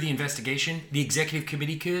through the investigation, the executive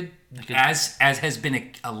committee could, as has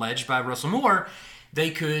been alleged by Russell Moore, they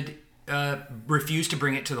could refuse to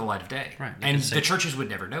bring it to the light of day. Right. And the churches would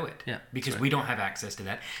never know it. Yeah, because we don't have access to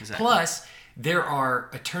that. Exactly. Plus, there are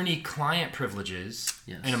attorney-client privileges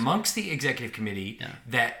and amongst the executive committee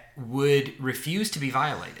that would refuse to be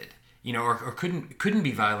violated. Or couldn't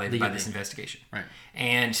be violated by this investigation. Right.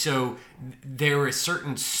 And so there were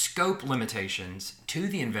certain scope limitations to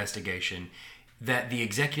the investigation that the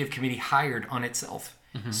executive committee hired on itself.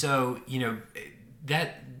 Mm-hmm. So,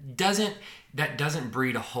 that doesn't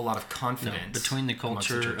breed a whole lot of confidence between the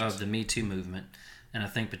culture of the Me Too movement, and I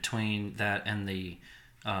think between that and the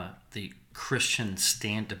Christian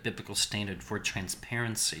the biblical standard for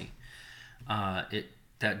transparency,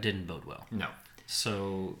 that didn't bode well. No.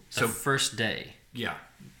 So first day. Yeah.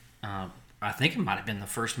 I think it might have been the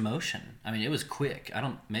first motion. I mean, it was quick.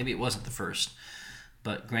 Maybe it wasn't the first,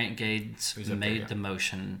 but Grant Gaines made the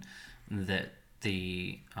motion that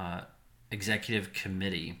the executive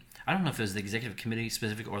committee. I don't know if it was the executive committee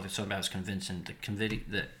specific or the Southern Baptist Convention. The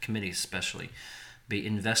committee especially be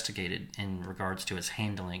investigated in regards to its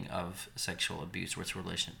handling of sexual abuse or its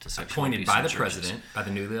relation to sexual abuse. Appointed by the president, by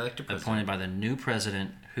the newly elected president. Appointed by the new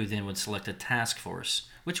president, who then would select a task force,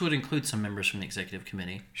 which would include some members from the executive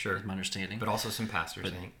committee. Sure, is my understanding, but also some pastors.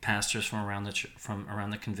 I think pastors from around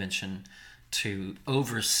the convention to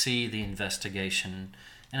oversee the investigation.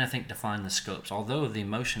 And I think define the scopes. Although the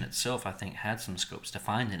motion itself, I think, had some scopes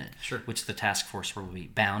defined in it, which the task force will be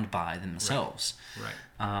bound by themselves. Right.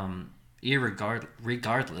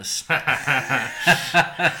 Regardless,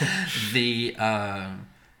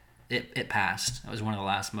 it passed. It was one of the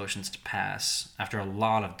last motions to pass after a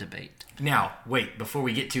lot of debate. Now, wait, before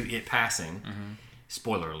we get to it passing,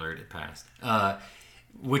 spoiler alert, it passed,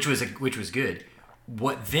 which was good.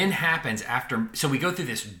 What then happens after? So we go through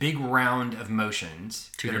this big round of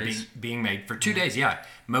motions that are being made for 2 days. Yeah,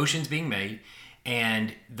 motions being made,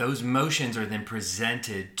 and those motions are then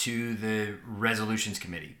presented to the resolutions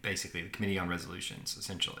committee, basically the committee on resolutions,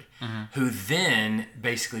 essentially, who then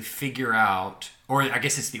basically figure out, or I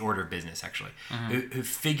guess it's the order of business actually, who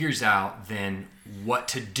figures out then what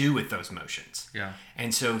to do with those motions. Yeah.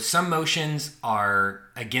 And so some motions are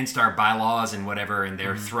against our bylaws and whatever, and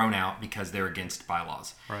they're thrown out because they're against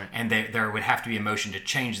bylaws. Right. And there would have to be a motion to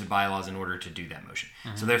change the bylaws in order to do that motion.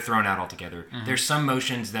 So they're thrown out altogether. There's some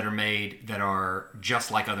motions that are made that are just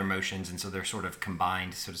like other motions, and so they're sort of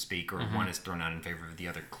combined, so to speak, or one is thrown out in favor of the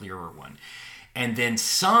other clearer one. And then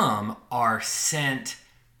some are sent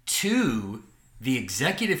to the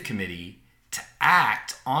executive committee to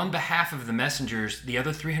act on behalf of the messengers the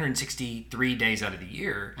other 363 days out of the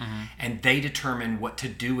year, and they determine what to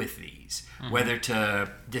do with these, whether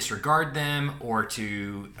to disregard them or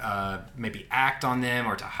to maybe act on them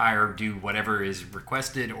or to do whatever is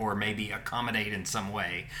requested, or maybe accommodate in some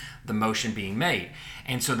way the motion being made.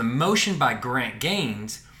 And so the motion by Grant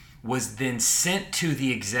Gaines was then sent to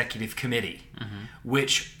the executive committee,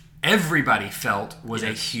 which everybody felt was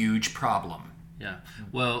a huge problem. Yeah.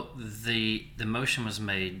 Well, the motion was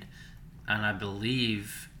made, and I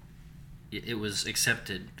believe it was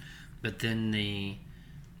accepted. But then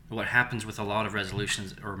what happens with a lot of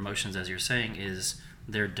resolutions or motions, as you're saying, is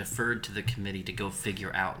they're deferred to the committee to go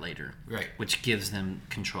figure out later. Right. Which gives them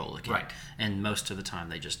control again. Right. And most of the time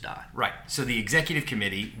they just die. Right. So the executive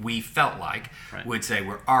committee, we felt like, would say,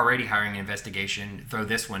 we're already hiring an investigation, throw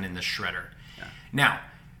this one in the shredder. Yeah. Now,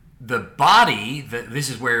 the body, this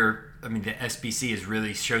is where, the SBC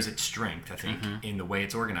really shows its strength, I think, in the way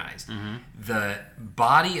it's organized. The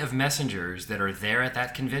body of messengers that are there at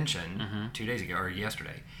that convention 2 days ago, or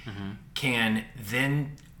yesterday, can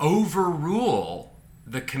then overrule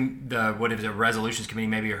the resolutions committee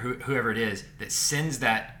maybe, or whoever it is that sends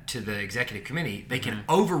that to the executive committee. They can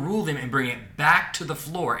overrule them and bring it back to the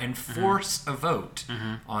floor and force a vote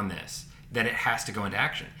on this, that it has to go into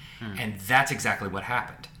action. And that's exactly what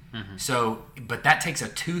happened. So, but that takes a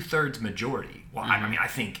 2/3 majority. Well, I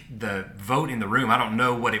think the vote in the room, I don't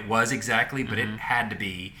know what it was exactly, but it had to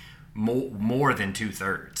be more than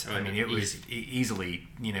 2/3. Oh, I mean, it was easily,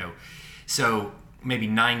 so maybe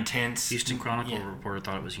 9/10. Houston Chronicle reporter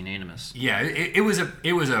thought it was unanimous. Yeah, it was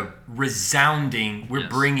a resounding, we're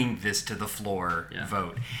bringing this to the floor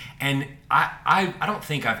vote. And I don't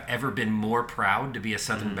think I've ever been more proud to be a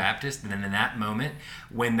Southern Baptist than in that moment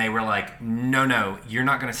when they were like, no, you're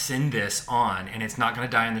not going to send this on and it's not going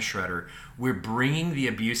to die in the shredder. We're bringing the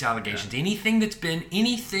abuse allegations. Anything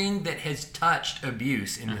that has touched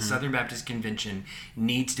abuse in the Southern Baptist Convention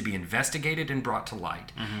needs to be investigated and brought to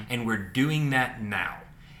light. And we're doing that now.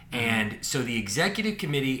 And so the executive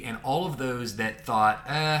committee and all of those that thought,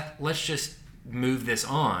 let's just move this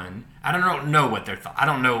on. I don't know what their thought. I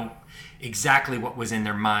don't know exactly what was in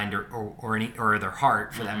their mind or their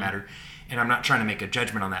heart for that matter. And I'm not trying to make a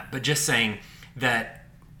judgment on that, but just saying that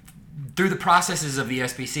through the processes of the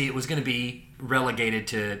SBC, it was going to be relegated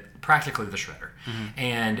to practically the shredder.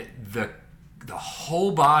 And the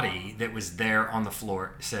whole body that was there on the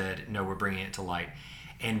floor said, no, we're bringing it to light.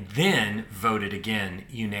 And then voted again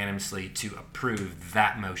unanimously to approve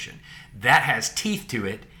that motion. That has teeth to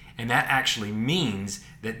it, and that actually means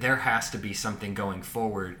that there has to be something going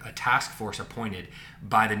forward, a task force appointed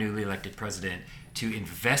by the newly elected president to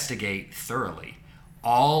investigate thoroughly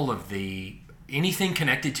all of anything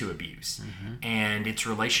connected to abuse and its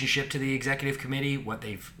relationship to the executive committee, what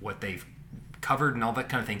they've covered and all that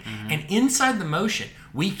kind of thing. And inside the motion,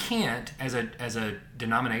 we can't, as a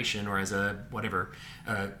denomination or as a whatever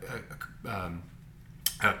a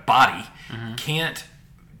body, can't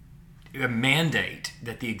mandate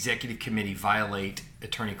that the executive committee violate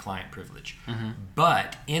attorney-client privilege.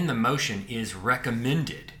 But in the motion is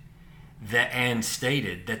recommended that and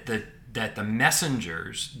stated that the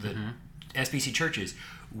messengers, the SBC churches,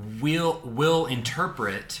 will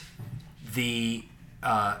interpret the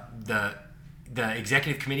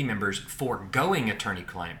executive committee members foregoing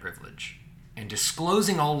attorney-client privilege and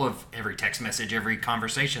disclosing all of every text message, every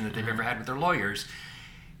conversation that they've ever had with their lawyers,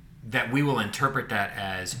 that we will interpret that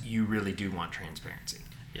as you really do want transparency.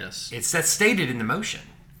 Yes. That's stated in the motion.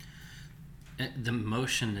 The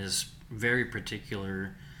motion is very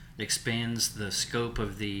particular. It expands the scope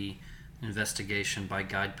of the investigation by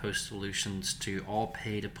Guidepost Solutions to all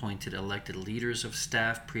paid, appointed, elected leaders of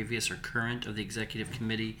staff, previous or current, of the executive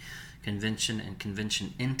committee, convention, and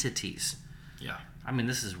convention entities. Yeah. I mean,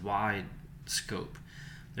 this is wide scope.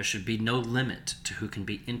 There should be no limit to who can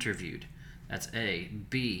be interviewed. That's A.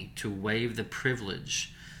 B. To waive the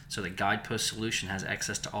privilege so that Guidepost Solution has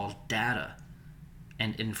access to all data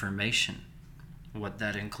and information. What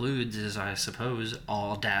that includes is, I suppose,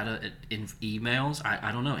 all data in emails.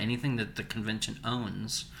 I don't know, anything that the convention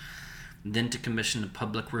owns. Then to commission a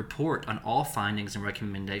public report on all findings and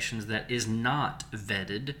recommendations that is not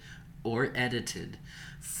vetted or edited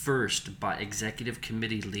first by executive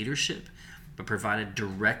committee leadership, but provided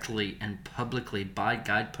directly and publicly by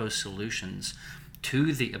Guidepost Solutions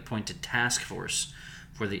to the appointed task force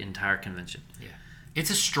for the entire convention. Yeah. It's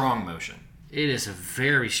a strong motion. It is a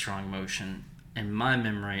very strong motion. In my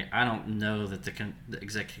memory, I don't know that the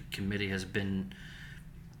executive committee has been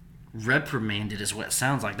reprimanded, is what it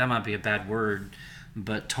sounds like. That might be a bad word,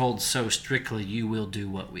 but told so strictly, you will do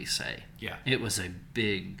what we say. Yeah. It was a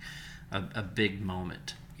big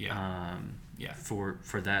moment. Yeah. For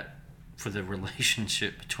the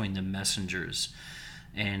relationship between the messengers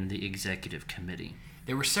and the executive committee.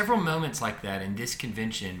 There were several moments like that in this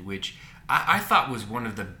convention, which I thought was one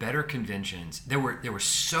of the better conventions. There were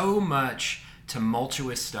so much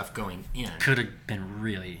tumultuous stuff going in. Could have been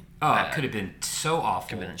really bad. It could have been so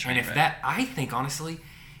awful. Been and if that, I think honestly,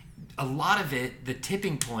 a lot of it, the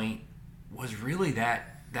tipping point was really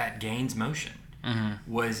that Gaines motion.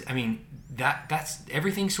 Was, I mean, that's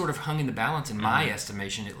everything sort of hung in the balance in my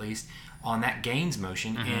estimation, at least, on that Gaines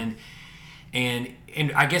motion. And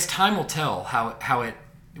I guess time will tell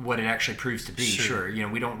what it actually proves to be. Sure.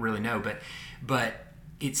 We don't really know, but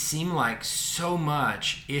it seemed like so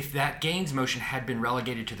much, if that Gaines motion had been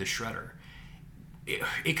relegated to the shredder,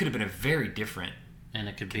 it could have been a very different. And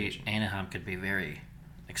it could convention. Be Anaheim could be very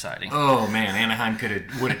exciting. Oh man, Anaheim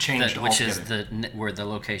would have changed which altogether. is where the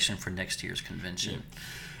location for next year's convention.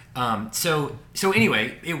 So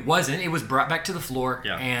anyway, it wasn't. It was brought back to the floor,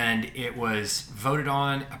 and it was voted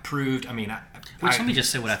on, approved. I mean, let me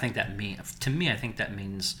just say what I think that means. To me, I think that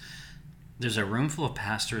means there's a room full of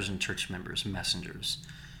pastors and church members, messengers,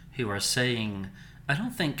 who are saying, I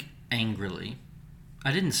don't think angrily,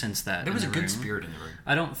 I didn't sense that. There was a good spirit in the room.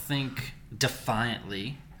 I don't think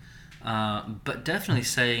defiantly, but definitely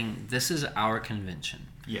saying, this is our convention.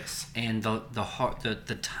 Yes. And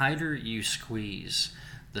the tighter you squeeze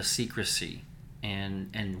the secrecy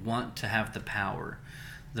and want to have the power,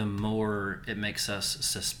 the more it makes us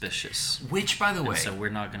suspicious. Which, by the way, so we're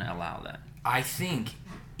not going to allow that. I think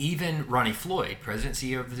even Ronnie Floyd, President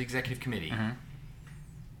and CEO of the Executive Committee,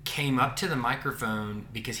 came up to the microphone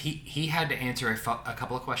because he had to answer a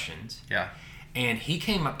couple of questions. Yeah. And he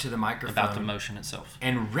came up to the microphone about the motion itself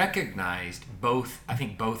and recognized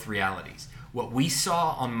both realities. What we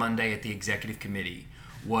saw on Monday at the Executive Committee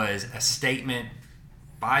was a statement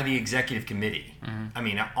by the Executive Committee. I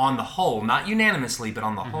mean, on the whole, not unanimously, but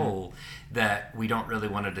on the whole, that we don't really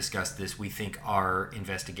want to discuss this. We think our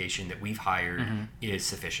investigation that we've hired is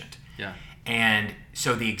sufficient. Yeah. And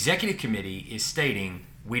so the Executive Committee is stating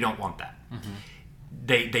we don't want that.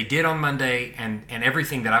 They did on Monday, and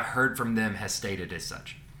everything that I've heard from them has stated as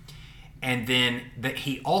such. And then that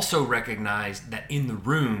he also recognized that in the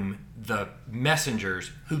room, the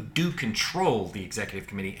messengers who do control the Executive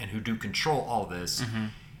Committee and who do control all this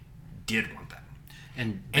did want that.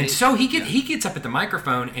 And so he gets up at the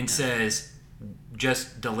microphone and says,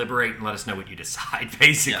 just deliberate and let us know what you decide,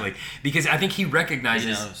 basically. Because I think he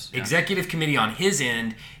recognizes Executive Committee on his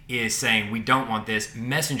end is saying we don't want this.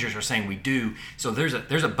 Messengers are saying we do. So there's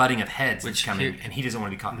a butting of heads that's coming, and he doesn't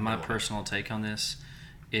want to be caught in the middle. My personal take on this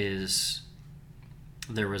is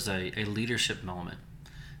there was a leadership moment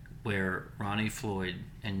where Ronnie Floyd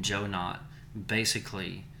and Joe Knott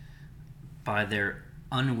basically, by their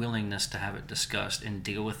unwillingness to have it discussed and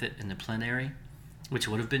deal with it in the plenary, which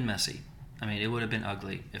would have been messy. I mean, it would have been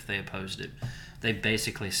ugly if they opposed it. They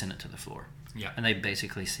basically sent it to the floor. Yeah. And they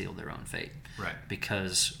basically sealed their own fate. Right.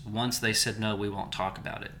 Because once they said, no, we won't talk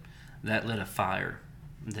about it, that lit a fire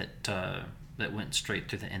that went straight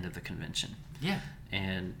to the end of the convention. Yeah.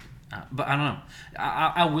 And but I don't know.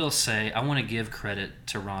 I will say, I want to give credit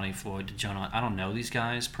to Ronnie Floyd, to Joe Knott. I don't know these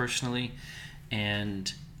guys personally,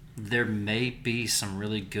 and there may be some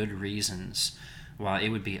really good reasons why it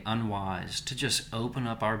would be unwise to just open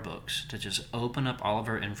up our books, to just open up all of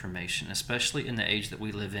our information, especially in the age that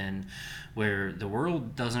we live in where the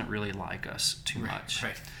world doesn't really like us too much.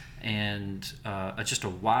 Right. And just a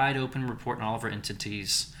wide open report on all of our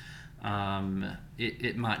entities,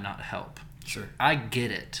 it might not help. Sure. I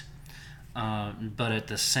get it. But at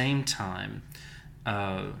the same time,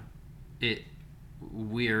 the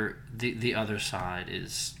other side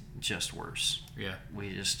is just worse. Yeah.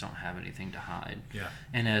 We just don't have anything to hide. Yeah.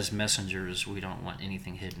 And as messengers, we don't want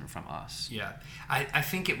anything hidden from us. Yeah. I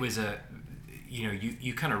think it was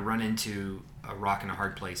you kind of run into a rock and a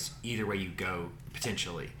hard place either way you go,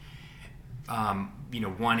 potentially.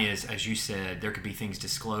 One is, as you said, there could be things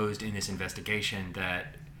disclosed in this investigation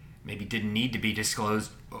that maybe didn't need to be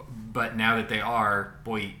disclosed, but now that they are,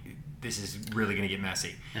 boy, this is really going to get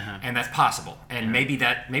messy. And that's possible. And maybe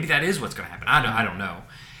that is what's going to happen. I don't know.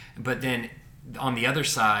 But then on the other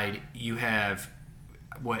side, you have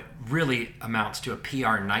what really amounts to a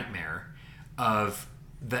PR nightmare of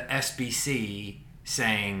the SBC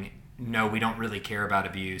saying, no, we don't really care about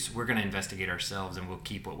abuse. We're going to investigate ourselves and we'll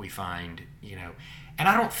keep what we find, And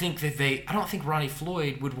I don't think Ronnie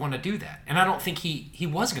Floyd would want to do that. And I don't think he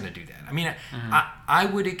was going to do that. I mean, I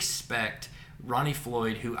would expect Ronnie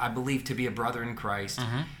Floyd, who I believe to be a brother in Christ,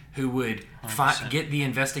 who would get the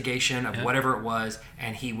investigation of whatever it was,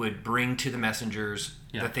 and he would bring to the messengers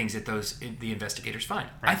the things that the investigators find.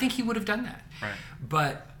 Right. I think he would have done that. Right.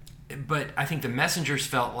 But I think the messengers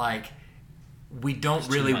felt like we don't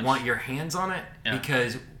really want your hands on it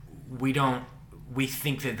because we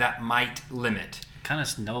think that might limit. Kind of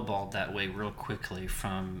snowballed that way real quickly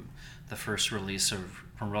from the first release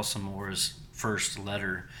from Russell Moore's first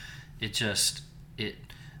letter.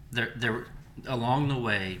 There along the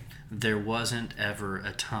way, there wasn't ever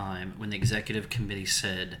a time when the Executive Committee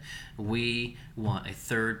said, we want a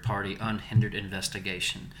third-party, unhindered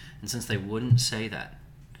investigation. And since they wouldn't say that,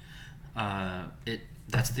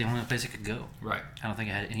 that's the only place it could go. Right. I don't think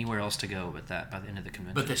it had anywhere else to go but that by the end of the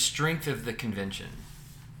convention. But the strength of the convention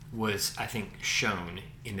was, I think, shown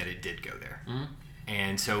in that it did go there.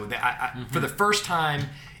 And so for the first time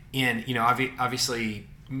in, obviously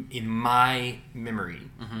in my memory,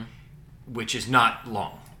 which is not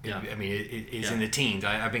long. Yeah. I mean, it is in the teens.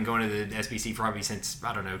 I've been going to the SBC probably since,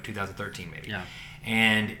 2013 maybe. Yeah.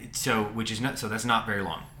 And so, that's not very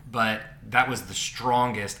long. But that was the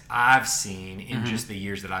strongest I've seen in just the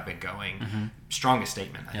years that I've been going. Strongest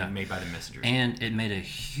statement, I think, made by the messengers. And it made a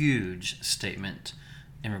huge statement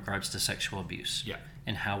in regards to sexual abuse. Yeah.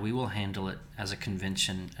 And how we will handle it as a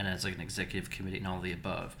convention and as an executive committee and all the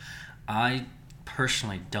above. I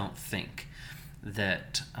personally don't think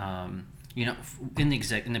that, in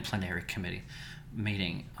the plenary committee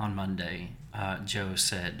meeting on Monday, Joe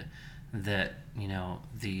said that,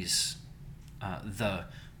 these, the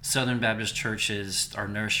Southern Baptist churches, our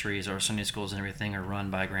nurseries, our Sunday schools and everything are run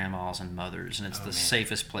by grandmas and mothers, and it's the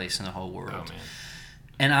safest place in the whole world. Oh, man.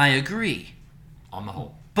 And I agree. On the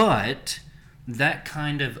whole. But that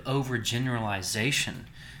kind of overgeneralization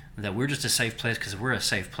that we're just a safe place because we're a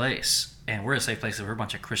safe place, and we're a safe place because we're a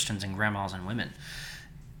bunch of Christians and grandmas and women,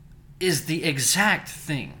 is the exact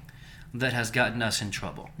thing that has gotten us in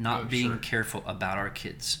trouble. Not being careful about our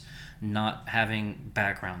kids, not having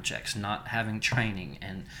background checks, not having training,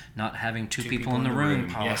 and not having two people in the room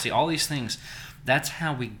policy, all these things. That's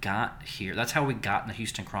how we got here. That's how we got in the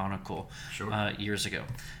Houston Chronicle years ago.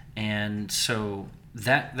 And so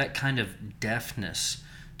that kind of deafness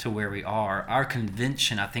to where we are, our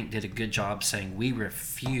convention, I think, did a good job saying we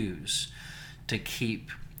refuse to keep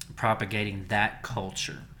propagating that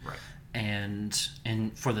culture. Right.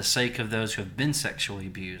 And for the sake of those who have been sexually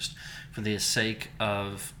abused, for the sake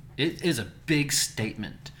of, it is a big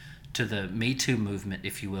statement to the Me Too movement,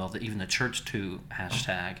 if you will, even the Church Too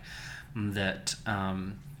hashtag, that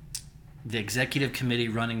the executive committee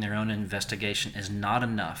running their own investigation is not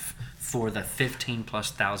enough for the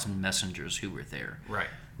 15,000+ messengers who were there. Right.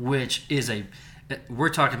 Which is we're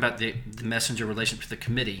talking about the messenger relationship to the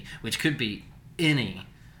committee, which could be any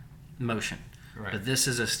motion. Right. But this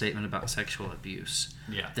is a statement about sexual abuse.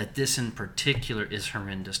 Yeah. That this in particular is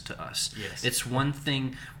horrendous to us. Yes. It's one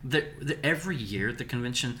thing that every year at the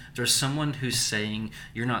convention, there's someone who's saying,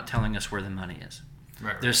 you're not telling us where the money is.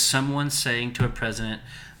 Right. There's someone saying to a president,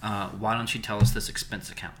 why don't you tell us this expense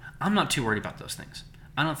account? I'm not too worried about those things.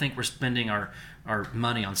 I don't think we're spending our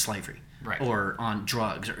money on slavery. Right. Or on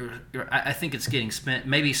drugs. Or I think it's getting spent.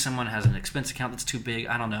 Maybe someone has an expense account that's too big.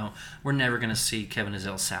 I don't know. We're never going to see Kevin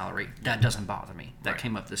Ezell's salary. That doesn't bother me. That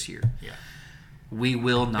came up this year. Yeah. We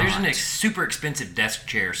will not. There's a super expensive desk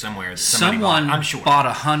chair somewhere that someone bought, I'm sure. Bought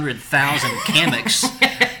 100,000 Chemex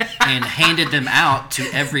and handed them out to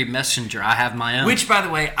every messenger. I have my own. Which, by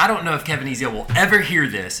the way, I don't know if Kevin Ezell will ever hear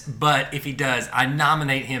this, but if he does, I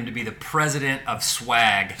nominate him to be the president of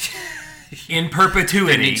SWAG. In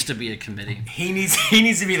perpetuity. There needs to be a committee. He needs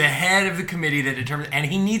to be the head of the committee that determines, and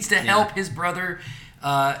he needs to help his brother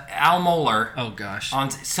Al Mohler. Oh gosh. On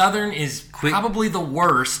Southern is probably the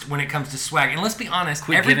worst when it comes to swag. And let's be honest,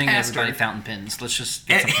 quit giving everybody fountain pens. Let's just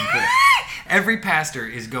get something cool. Every pastor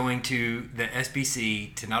is going to the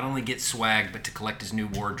SBC to not only get swag, but to collect his new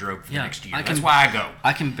wardrobe for the next year. That's why I go.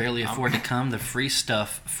 I can barely afford to come. The free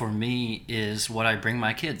stuff for me is what I bring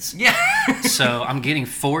my kids. Yeah. So I'm getting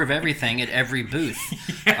 4 of everything at every booth.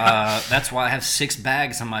 Yeah. That's why I have 6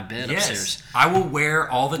 bags on my bed upstairs. I will wear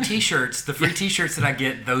all the T-shirts, the free T-shirts that I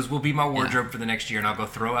get. Those will be my wardrobe for the next year, and I'll go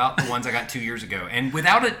throw out the ones I got 2 years ago. And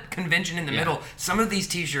without a convention in the middle, some of these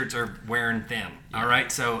T-shirts are wearing thin. All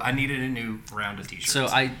right, so I needed a new round of T-shirts. So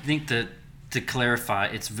I think that to clarify,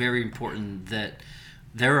 it's very important that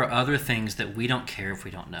there are other things that we don't care if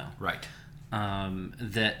we don't know. Right.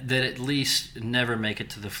 That at least never make it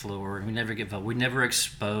to the floor. We never get voted. We never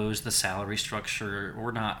expose the salary structure.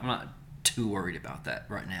 I'm not too worried about that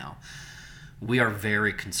right now. We are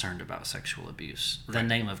very concerned about sexual abuse. Right. The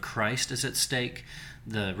name of Christ is at stake.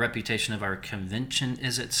 The reputation of our convention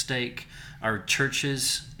is at stake. Our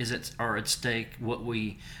churches are at stake.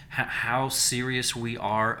 How serious we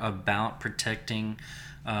are about protecting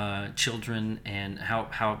children, and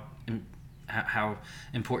how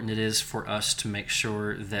important it is for us to make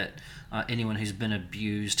sure that anyone who's been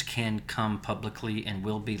abused can come publicly and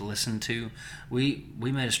will be listened to. We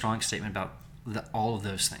made a strong statement about all of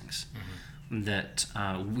those things. Mm-hmm. That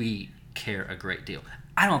we care a great deal.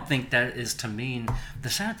 I don't think that is to mean, the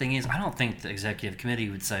sad thing is, I don't think the executive committee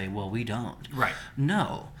would say, well, we don't. Right.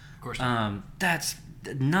 No. Of course not. That's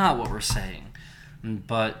not what we're saying.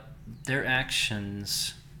 But their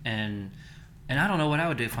actions, and I don't know what I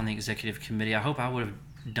would do if on the executive committee. I hope I would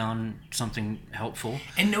have done something helpful.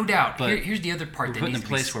 And no doubt, here's the other part that needs to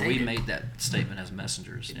be stated. We're put in a place where we made that statement as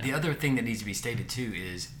messengers. The other thing that needs to be stated, too,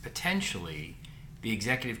 is potentially the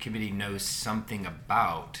executive committee knows something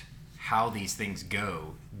about how these things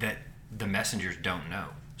go that the messengers don't know.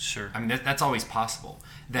 Sure. I mean, that's always possible.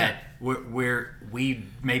 That we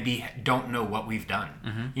maybe don't know what we've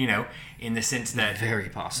done, in the sense that very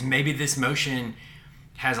possible. Maybe this motion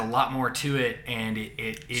has a lot more to it, and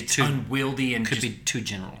it's too unwieldy and could be too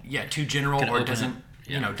general. Yeah, too general, or doesn't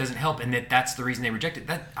doesn't help, and that's the reason they reject it.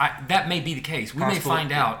 That may be the case. We may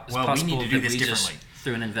find out. Well, we need to do this differently.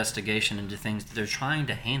 Through an investigation into things that they're trying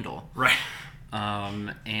to handle, right,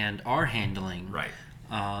 and are handling, right,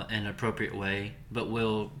 in an appropriate way, but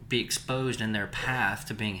will be exposed in their path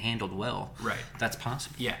to being handled well. Right, that's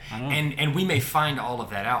possible. Yeah, and we may find all of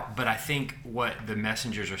that out, but I think what the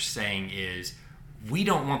messengers are saying is, we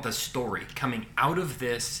don't want the story coming out of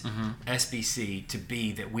this SBC to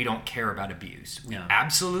be that we don't care about abuse. We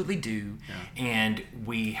absolutely do, and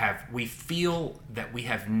we feel that we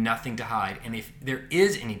have nothing to hide. And if there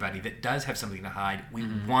is anybody that does have something to hide, we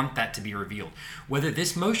want that to be revealed. Whether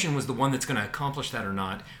this motion was the one that's going to accomplish that or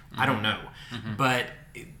not, I don't know. But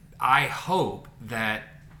I hope that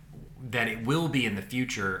it will be in the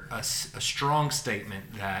future a strong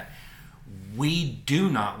statement that we do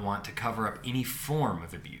not want to cover up any form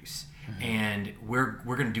of abuse, and we're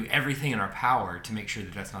going to do everything in our power to make sure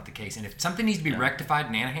that that's not the case. And if something needs to be rectified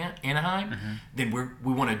in Anaheim, then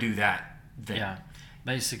we want to do that then. Yeah,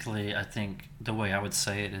 basically, I think the way I would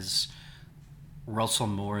say it is Russell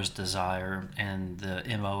Moore's desire and the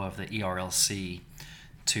MO of the ERLC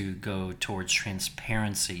to go towards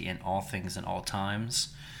transparency in all things and all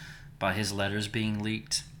times, by his letters being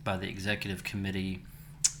leaked, by the executive committee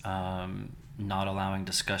not allowing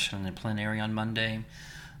discussion in the plenary on Monday.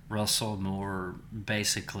 Russell Moore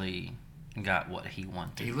basically got what he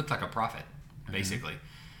wanted. He looked like a prophet, basically.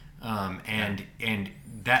 And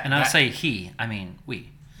I say he, I mean we,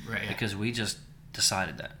 right? Because we just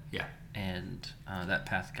decided that. Yeah. And that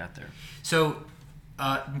path got there. So,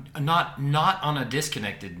 not on a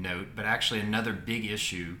disconnected note, but actually another big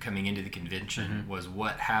issue coming into the convention was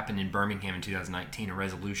what happened in Birmingham in 2019, a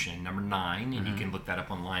resolution number 9, and you can look that up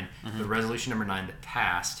online. The resolution number 9 that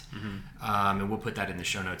passed, and we'll put that in the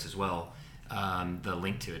show notes as well, the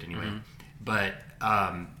link to it anyway. But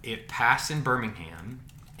it passed in Birmingham,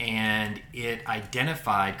 and it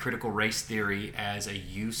identified critical race theory as a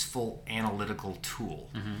useful analytical tool.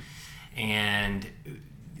 And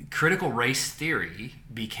critical race theory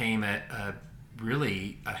became a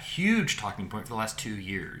really huge talking point for the last 2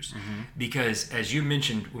 years, because as you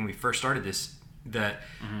mentioned when we first started this, that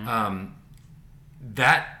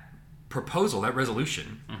that proposal, that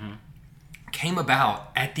resolution, came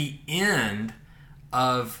about at the end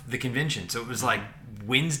of the convention. So it was like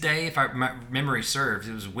Wednesday, if my memory serves.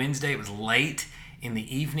 It was Wednesday. It was late in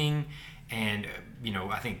the evening, and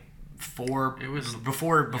I think before we were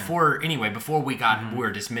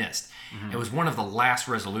dismissed. It was one of the last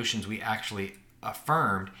resolutions we actually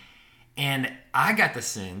affirmed, and I got the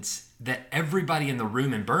sense that everybody in the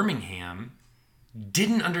room in Birmingham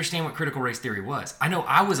didn't understand what critical race theory was. I know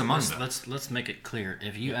I was among them. Let's make it clear.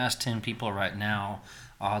 If you ask 10 people right now,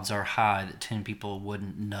 odds are high that 10 people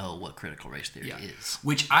wouldn't know what critical race theory is.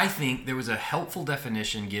 Which I think there was a helpful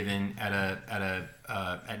definition given at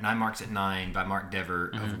 9 Marks at 9 by Mark Dever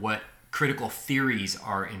of what critical theories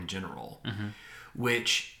are in general,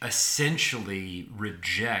 which essentially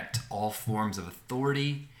reject all forms of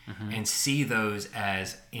authority and see those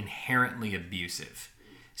as inherently abusive.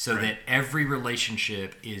 So that every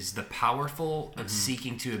relationship is the powerful of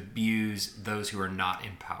seeking to abuse those who are not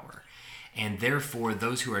in power. And therefore,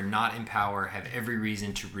 those who are not in power have every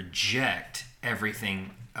reason to reject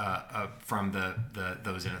everything from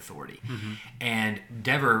those in authority. And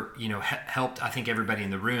Dever, helped, I think, everybody in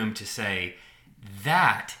the room to say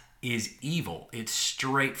that is evil. It's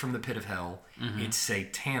straight from the pit of hell. It's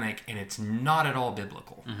satanic, and it's not at all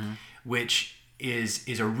biblical, which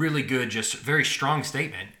is a really good, just very strong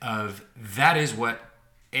statement of that is what,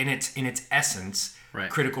 in its essence,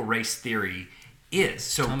 critical race theory is.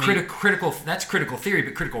 So that's critical theory,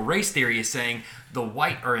 but critical race theory is saying the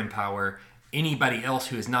white are in power. Anybody else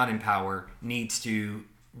who is not in power needs to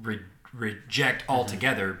reject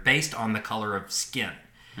altogether based on the color of skin,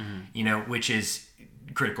 which is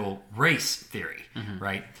critical race theory,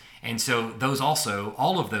 right? And so those also,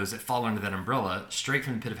 all of those that fall under that umbrella, straight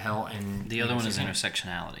from the pit of hell. And the other one is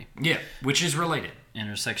intersectionality. Yeah, which is related.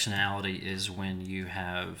 Intersectionality is when you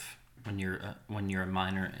have when you're a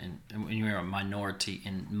minor and when you're a minority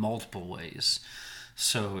in multiple ways.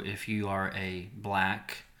 So if you are a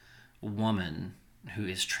black woman who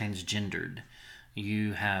is transgendered,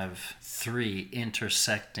 you have 3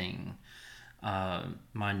 intersecting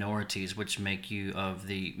minorities, which make you of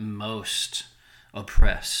the most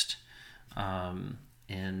oppressed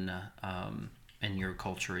in your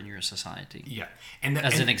culture, in your society. Yeah,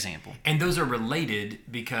 as an example. And those are related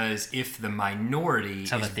because if the minority,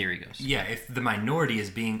 that's how the theory goes. Yeah, if the minority is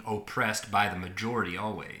being oppressed by the majority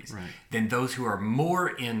always, then those who are more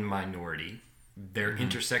in minority, their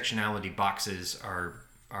intersectionality boxes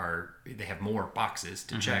are they have more boxes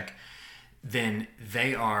to check. Then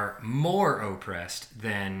they are more oppressed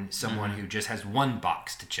than someone who just has one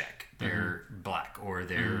box to check. They're black or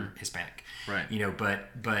they're Hispanic, right?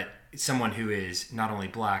 But someone who is not only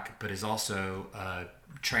black but is also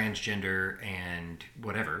transgender and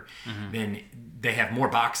whatever, then they have more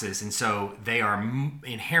boxes, and so they are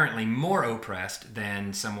inherently more oppressed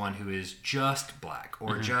than someone who is just black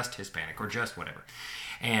or just Hispanic or just whatever.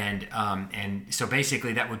 And so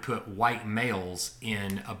basically that would put white males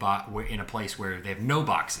in a place where they have no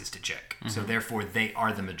boxes to check. So therefore they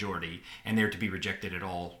are the majority, and they're to be rejected at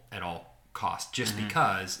all costs, just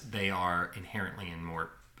because they are inherently in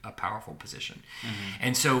a powerful position.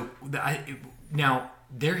 And so now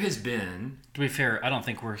there has been, to be fair, I don't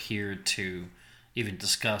think we're here to even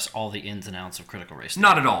discuss all the ins and outs of critical race theory.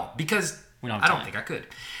 Not at all, because I don't think I could.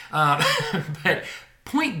 But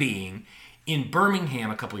point being, in Birmingham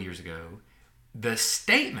a couple of years ago, the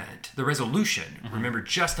statement, the resolution, remember,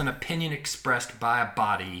 just an opinion expressed by a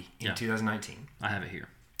body in 2019. I have it here.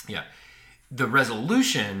 Yeah. The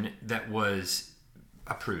resolution that was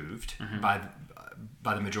approved by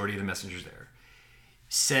the majority of the messengers there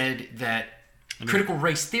said that critical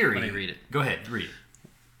race theory... Let me read it. Go ahead, read it.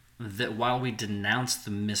 That while we denounce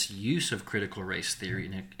the misuse of critical race theory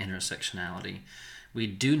and intersectionality, we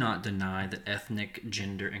do not deny that ethnic,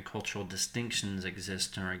 gender, and cultural distinctions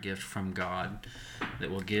exist and are a gift from God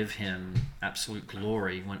that will give him absolute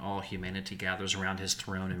glory when all humanity gathers around his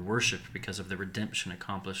throne and worship because of the redemption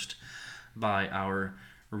accomplished by our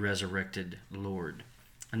resurrected Lord.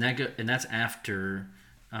 And that's after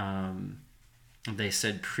they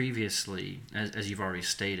said previously, as you've already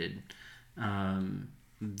stated,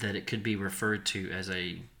 that it could be referred to as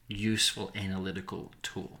a useful analytical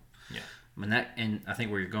tool. Yeah. And I think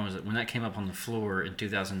where you're going is that when that came up on the floor in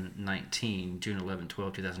 2019, June 11,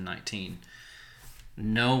 12, 2019,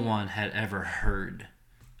 no one had ever heard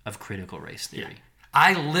of critical race theory. Yeah.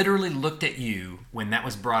 I literally looked at you when that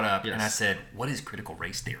was brought up, and I said, "What is critical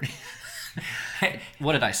race theory?"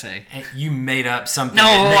 What did I say? You made up something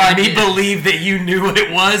that made me believe that you knew what it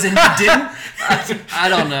was, and you didn't. I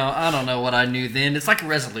don't know. I don't know what I knew then. It's like a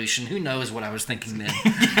resolution. Who knows what I was thinking then?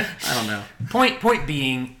 I don't know. Point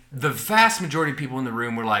being, the vast majority of people in the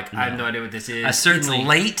room were like, "I have no idea what this is. It's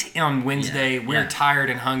late on Wednesday. We're tired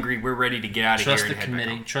and hungry. We're ready to get out of here." Trust the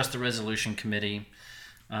committee. Trust the resolution committee.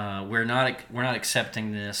 We're not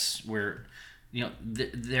accepting this.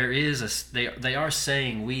 They are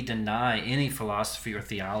saying we deny any philosophy or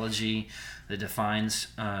theology that defines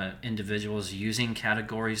individuals using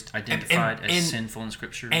categories identified as sinful in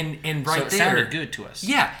Scripture. And right so it sounded good to us.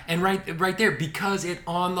 Yeah, and right there, because it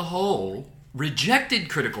on the whole rejected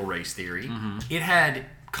critical race theory, it had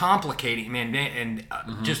complicating and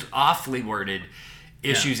just awfully worded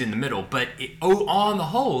issues in the middle, but on the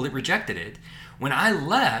whole it rejected it. When I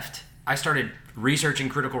left, I started researching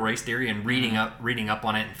critical race theory and reading up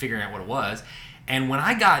on it and figuring out what it was. And when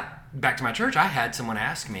I got back to my church, I had someone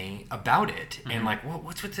ask me about it and like, well,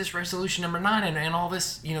 what's with this resolution number 9 and all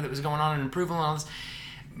this, that was going on and approval and all this.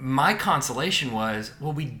 My consolation was,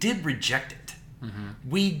 well, we did reject it.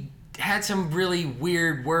 We had some really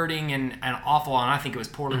weird wording and awful, and I think it was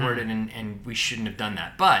poorly worded, and we shouldn't have done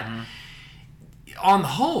that. But on the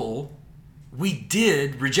whole, we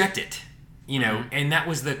did reject it. And that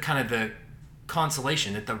was the kind of the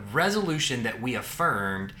consolation, that the resolution that we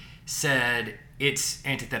affirmed said it's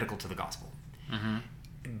antithetical to the gospel,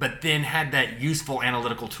 but then had that useful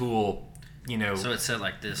analytical tool. So it said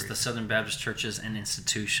like this: the Southern Baptist churches and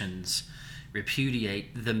institutions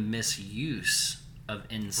repudiate the misuse of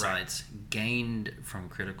insights gained from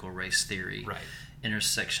critical race theory,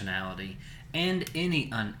 intersectionality, and any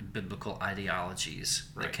unbiblical ideologies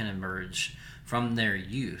that can emerge from their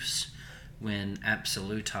use when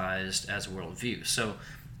absolutized as worldview. So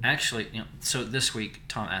actually, so this week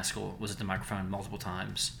Tom Askell was at the microphone multiple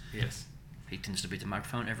times. Yes. He tends to be at the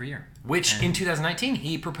microphone every year. Which in 2019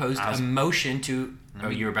 he proposed a motion to.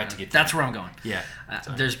 You were about to get. That's where I'm going. Yeah.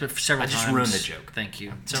 There's been several times. I just ruined the joke. Thank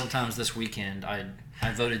you. Several times this weekend, I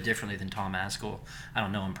voted differently than Tom Askell. I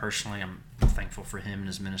don't know him personally. I'm thankful for him and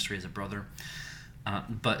his ministry as a brother.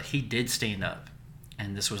 But he did stand up,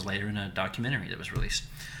 and this was later in a documentary that was released.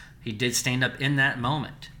 He did stand up in that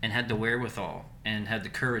moment and had the wherewithal and had the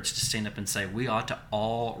courage to stand up and say, we ought to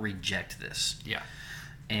all reject this. Yeah.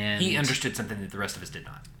 And he understood something that the rest of us did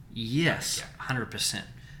not. Yes, 100%.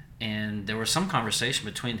 And there was some conversation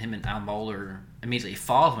between him and Al Mohler immediately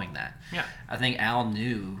following that. Yeah. I think Al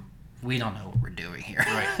knew we don't know what we're doing here.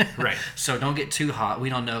 Right. So don't get too hot. We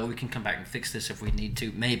don't know. We can come back and fix this if we need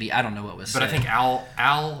to. Maybe. I don't know what was said. But I think Al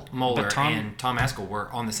Mohler and Tom Askell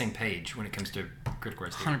were on the same page when it comes to critical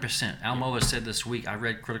race theory. 100%. Al Mohler said this week, I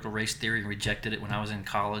read critical race theory and rejected it when I was in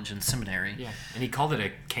college and seminary. Yeah. And he called it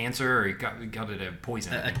a cancer, or he called it a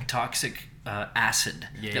poison. A toxic acid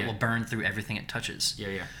that will burn through everything it touches.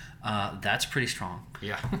 Yeah. That's pretty strong.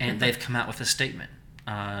 Yeah. And they've come out with a statement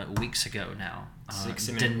weeks ago now, 6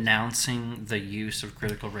 seminaries. denouncing the use of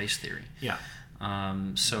critical race theory. Yeah.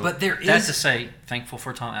 But that's to say, thankful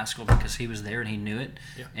for Tom Askell because he was there and he knew it,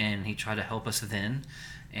 and he tried to help us then,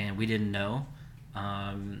 and we didn't know.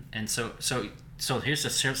 And so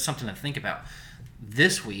here's something to think about.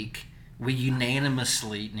 This week, we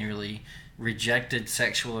unanimously nearly rejected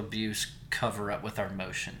sexual abuse cover-up with our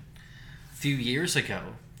motion. A few years ago,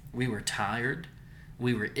 we were tired,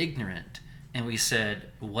 we were ignorant, and we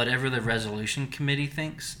said, whatever the resolution committee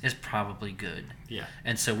thinks is probably good. Yeah.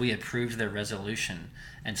 And so we approved their resolution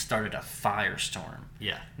and started a firestorm.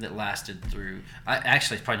 Yeah. That lasted through.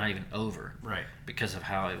 Actually, it's probably not even over. Right. Because of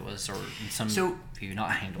how it was, or in some view,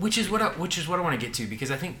 not handled. Which is what I want to get to,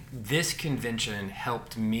 because I think this convention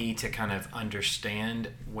helped me to kind of understand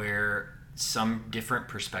where some different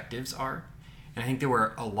perspectives are. And I think there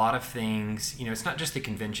were a lot of things, it's not just the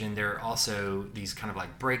convention, there are also these kind of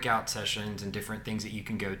like breakout sessions and different things that you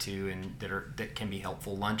can go to and that can be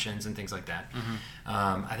helpful, luncheons and things like that. Mm-hmm.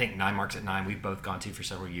 I think 9 Marks at 9 we've both gone to for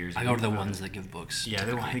several years. I go to the ones that give books. Yeah,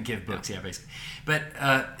 the ones that give books, basically. But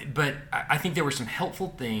I think there were some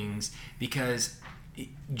helpful things, because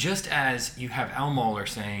just as you have Al Mohler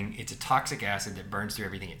saying it's a toxic acid that burns through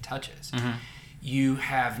everything it touches, mm-hmm. you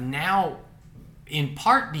have now, in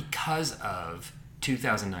part because of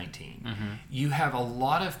 2019, mm-hmm. you have a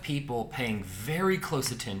lot of people paying very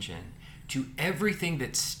close attention to everything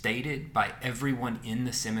that's stated by everyone in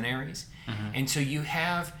the seminaries. Mm-hmm. And so you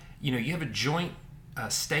have a joint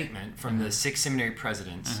statement from mm-hmm. the 6 seminary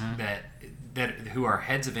presidents mm-hmm. that who are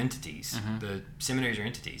heads of entities, mm-hmm. the seminaries are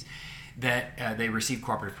entities, that they receive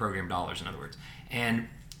cooperative program dollars, in other words. And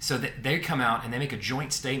so they come out and they make a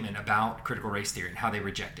joint statement about critical race theory and how they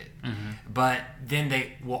reject it. Mm-hmm. But then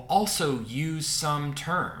they will also use some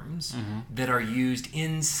terms mm-hmm. that are used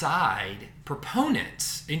inside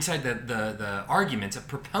the arguments of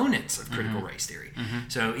proponents of critical mm-hmm. race theory. Mm-hmm.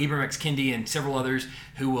 So Ibram X. Kendi and several others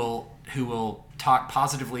who will talk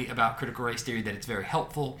positively about critical race theory, that it's very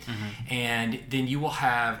helpful. Mm-hmm. And then you will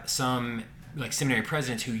have some like seminary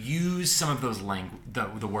presidents who use some of those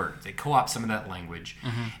the words. They co-opt some of that language,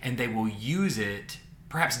 mm-hmm. and they will use it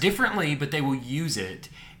perhaps differently, but they will use it,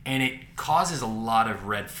 and it causes a lot of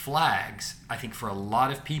red flags, I think, for a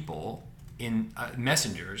lot of people in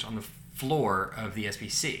messengers on the floor of the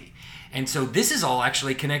SBC. And so this is all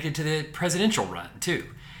actually connected to the presidential run too.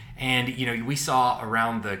 And we saw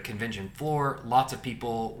around the convention floor lots of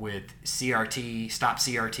people with CRT, Stop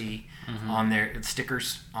CRT, mm-hmm. on their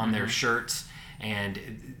stickers on mm-hmm. their shirts, and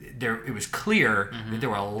it was clear mm-hmm. that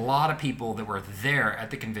there were a lot of people that were there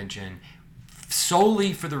at the convention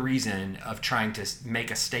solely for the reason of trying to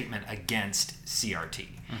make a statement against CRT.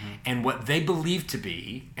 Mm-hmm. And what they believed to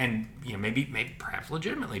be, and maybe perhaps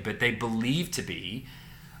legitimately, but they believed to be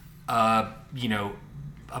a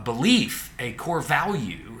belief, a core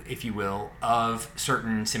value, if you will, of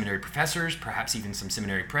certain seminary professors, perhaps even some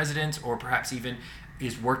seminary presidents, or perhaps even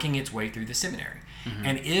is working its way through the seminary. Mm-hmm.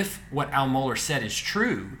 And if what Al Mohler said is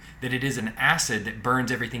true, that it is an acid that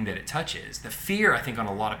burns everything that it touches, the fear, I think, on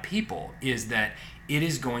a lot of people is that it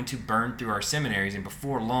is going to burn through our seminaries, and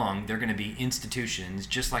before long, they're going to be institutions,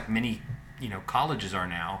 just like many colleges are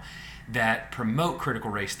now, that promote critical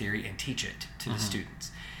race theory and teach it to mm-hmm. the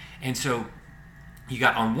students. And so you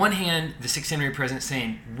got, on one hand, the 6 seminary presidents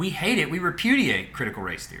saying, we hate it, we repudiate critical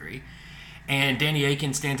race theory. And Danny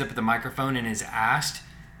Aiken stands up at the microphone and is asked,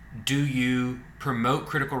 do you promote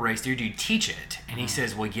critical race theory? Do you teach it? And he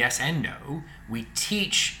says, well, yes and no. We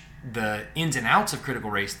teach the ins and outs of critical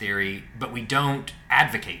race theory, but we don't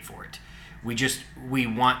advocate for it. We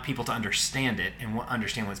want people to understand it and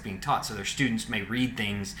understand what's being taught. So their students may read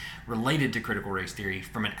things related to critical race theory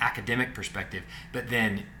from an academic perspective, but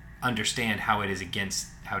then understand how it is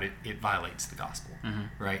it violates the gospel,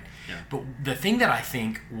 mm-hmm. right? Yeah. But the thing that I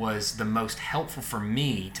think was the most helpful for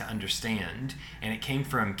me to understand, and it came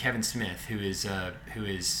from Kevin Smith, who is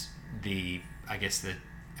the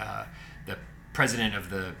president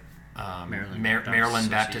of the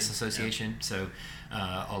Maryland Baptist Association. Yeah. So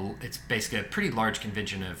it's basically a pretty large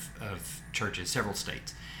convention of churches, several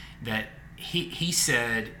states. That he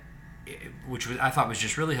said, which I thought was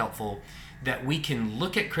just really helpful, that we can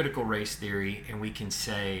look at critical race theory and we can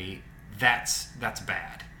say that's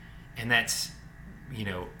bad, and that's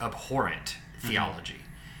abhorrent theology.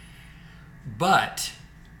 Mm-hmm. But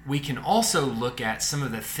we can also look at some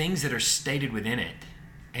of the things that are stated within it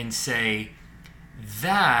and say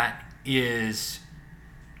that is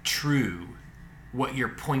true, what you're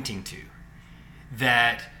pointing to,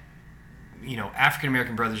 that African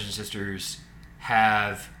American brothers and sisters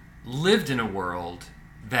have lived in a world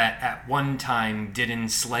that at one time did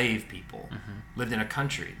enslave people, lived in a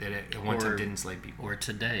country that at one time did enslave people. Or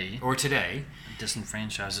today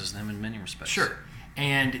disenfranchises them in many respects. Sure.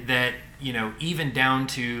 And that, even down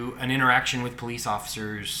to an interaction with police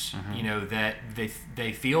officers, that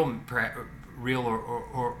they feel real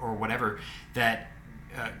or whatever, that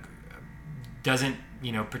doesn't,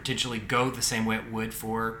 potentially go the same way it would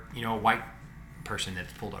for, a white person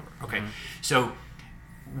that's pulled over. Okay. So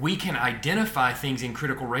we can identify things in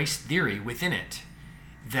critical race theory within it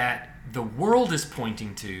that the world is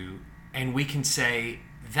pointing to, and we can say,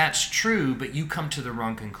 that's true, but you come to the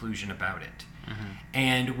wrong conclusion about it.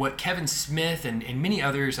 And what Kevin Smith and many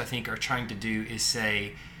others, I think, are trying to do is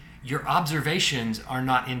say, your observations are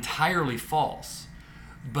not entirely false,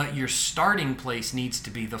 but your starting place needs to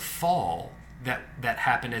be the fall that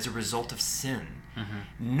happened as a result of sin,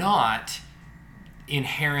 not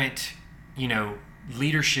inherent,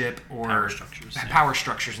 leadership or power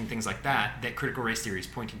structures and things like that critical race theory is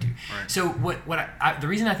pointing to. Right. So the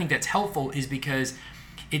reason I think that's helpful is because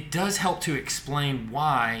it does help to explain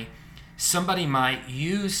why somebody might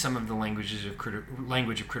use some of the language of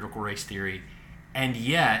critical race theory, and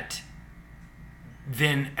yet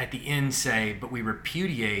then at the end say, but we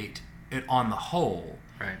repudiate it on the whole,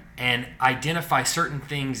 right, and identify certain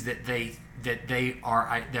things that they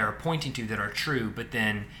are pointing to that are true, but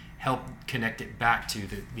then help connect it back to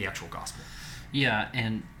the actual gospel. Yeah,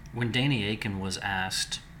 and when Danny Aiken was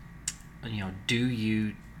asked, do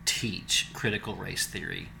you teach critical race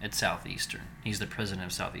theory at Southeastern? He's the president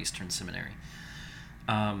of Southeastern Seminary.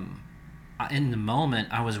 In the moment,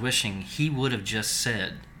 I was wishing he would have just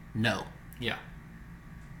said no. Yeah.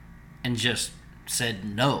 And just said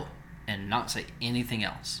no and not say anything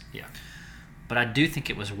else. Yeah. But I do think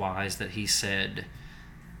it was wise that he said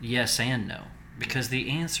yes and no, because the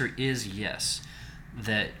answer is yes.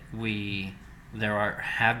 That there are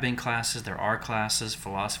classes,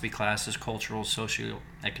 philosophy classes, cultural,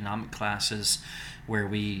 socioeconomic classes, where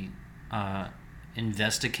we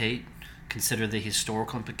investigate, consider the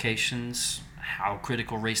historical implications, how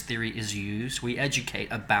critical race theory is used. We educate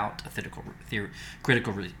about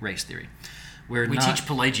critical race theory. We teach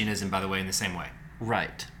Pelagianism, by the way, in the same way.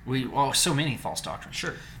 Right. So many false doctrines.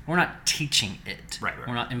 Sure. We're not teaching it. Right.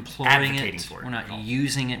 We're not employing advocating it. for it. We're not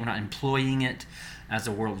using it. We're not employing it as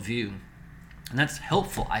a worldview. And that's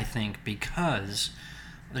helpful, I think, because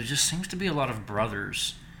there just seems to be a lot of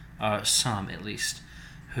brothers, some at least,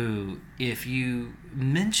 who, if you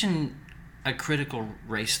mention a critical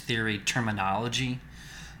race theory terminology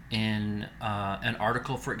in an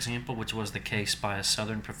article, for example, which was the case by a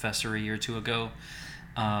Southern professor a year or two ago,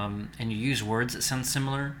 and you use words that sound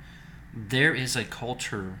similar, there is a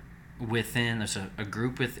culture there's a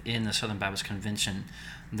group within the Southern Baptist Convention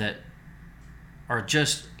that are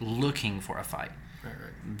just looking for a fight. Right.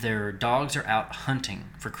 Their dogs are out hunting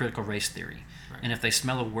for critical race theory. Right. And if they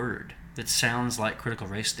smell a word that sounds like critical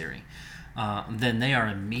race theory, then they are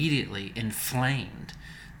immediately inflamed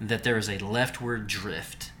that there is a leftward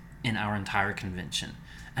drift in our entire convention.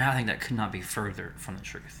 And I think that could not be further from the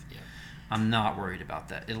truth. Yeah. I'm not worried about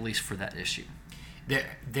that, at least for that issue. I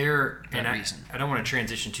don't want to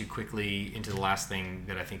transition too quickly into the last thing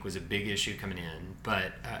that I think was a big issue coming in,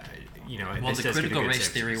 but the critical race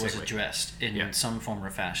theory was addressed in some form or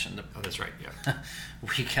fashion. That's right. Yeah.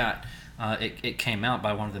 We got it came out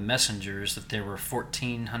by one of the messengers that there were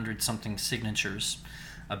 1,400 something signatures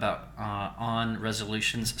on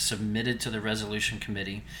resolutions submitted to the resolution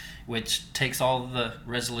committee, which takes all the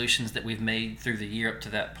resolutions that we've made through the year up to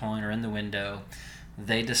that point or in the window.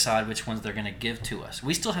 They decide which ones they're going to give to us.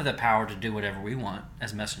 We still have the power to do whatever we want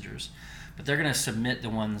as messengers, but they're going to submit the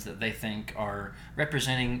ones that they think are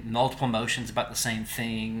representing multiple motions about the same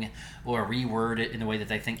thing, or reword it in the way that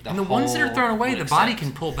they think the ones that are thrown away, the body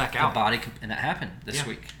can pull back out. And that happened this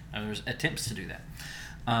week. There was attempts to do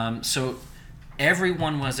that. So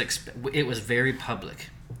everyone it was very public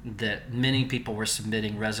that many people were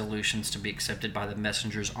submitting resolutions to be accepted by the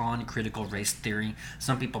messengers on critical race theory.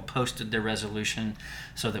 Some people posted their resolution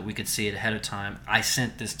so that we could see it ahead of time. I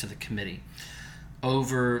sent this to the committee.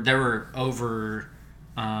 There were over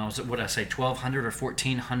 1,200 or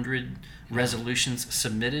 1,400 resolutions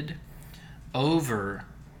submitted. Over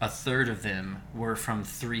a third of them were from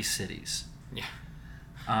 3 cities.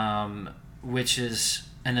 Yeah. Which is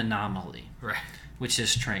an anomaly. Right. Which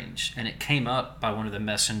is strange. And it came up by one of the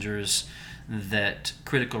messengers that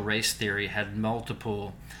critical race theory had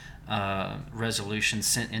multiple resolutions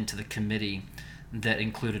sent into the committee that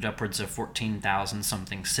included upwards of 14,000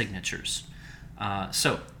 something signatures.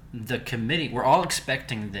 So the committee, we're all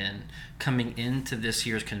expecting then, coming into this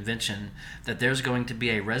year's convention, that there's going to be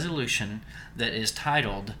a resolution that is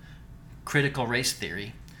titled Critical Race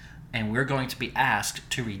Theory, and we're going to be asked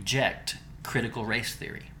to reject critical race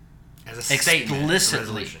theory. As a statement,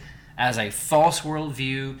 explicitly, as a false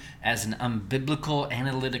worldview, as an unbiblical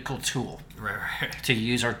analytical tool, right. to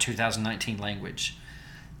use our 2019 language.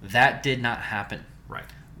 That did not happen. Right.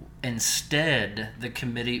 Instead, the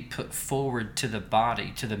committee put forward to the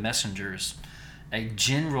body, to the messengers, a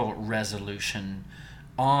general resolution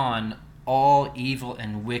on all evil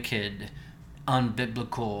and wicked,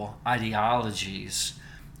 unbiblical ideologies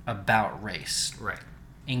about race. Right.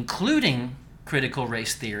 Including critical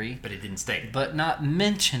race theory. But it didn't state. But not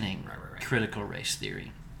mentioning Right. critical race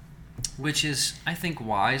theory. Which is, I think,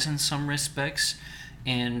 wise in some respects.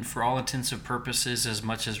 And for all intents and purposes, as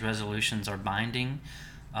much as resolutions are binding,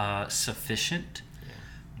 sufficient. Yeah.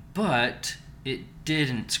 But it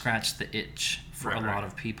didn't scratch the itch for a lot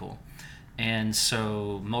of people. And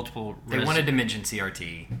so multiple... They wanted to mention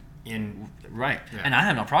CRT in... Right. Yeah. And I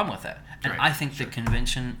have no problem with that. And Right. I think the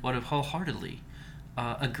convention would have wholeheartedly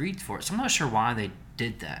agreed for it. So I'm not sure why they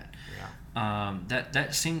did that. Yeah.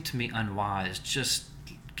 That seemed to me unwise. Just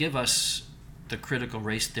give us the critical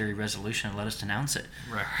race theory resolution and let us denounce it.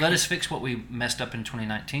 Right. Let us fix what we messed up in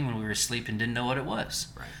 2019 when we were asleep and didn't know what it was.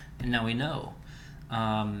 Right. And now we know.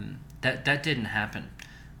 That didn't happen.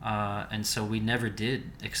 And so we never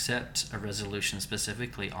did accept a resolution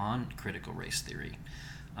specifically on critical race theory.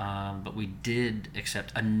 But we did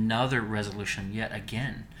accept another resolution yet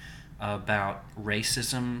again about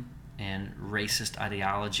racism and racist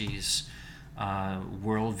ideologies,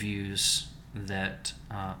 worldviews that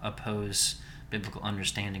oppose biblical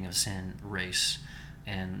understanding of sin, race,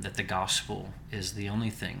 and that the gospel is the only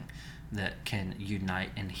thing that can unite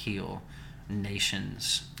and heal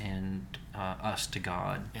nations and us to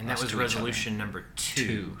God. And that was resolution number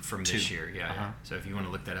two from this year. Yeah, Uh-huh. So if you want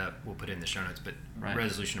to look that up, we'll put it in the show notes. But Right.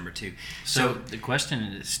 resolution number 2. So the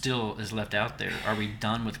question still is left out there. Are we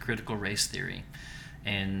done with critical race theory?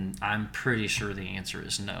 And I'm pretty sure the answer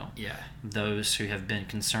is no. Yeah. Those who have been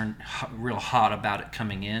concerned, real hot about it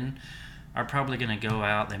coming in, are probably going to go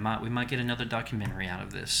out. We might get another documentary out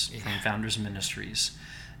of this from Founders Ministries,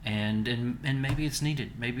 and maybe it's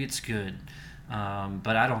needed. Maybe it's good.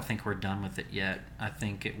 But I don't think we're done with it yet. I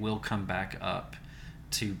think it will come back up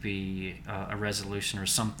to be a resolution or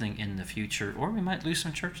something in the future, or we might lose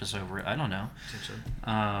some churches over it. I don't know.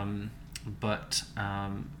 But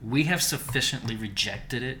we have sufficiently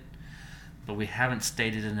rejected it, but we haven't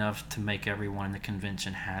stated enough to make everyone in the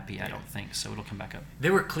convention happy. I don't think so. It'll come back up. They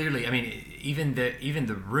were clearly. I mean, even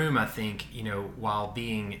the room. I think, while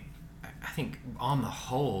being, I think on the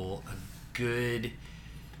whole, a good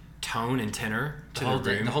tone and tenor to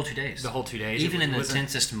the room. The whole 2 days. The whole 2 days. Even in the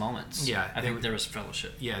tensest moments. Yeah, I think there was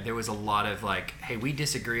fellowship. Yeah, there was a lot of like, hey, we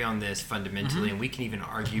disagree on this fundamentally, and we can even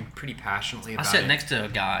argue pretty passionately about it. I sat next to a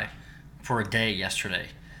guy for a day yesterday,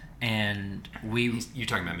 and You're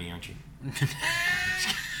talking about me, aren't you?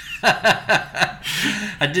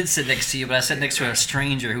 I did sit next to you, but I sat next to a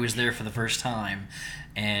stranger who was there for the first time,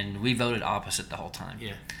 and we voted opposite the whole time.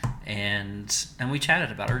 Yeah. And we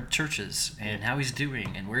chatted about our churches and how he's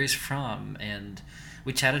doing and where he's from, and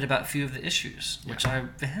we chatted about a few of the issues, which I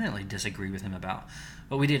vehemently disagree with him about,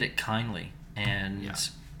 but we did it kindly, and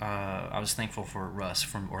I was thankful for Russ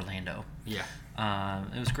from Orlando. Yeah.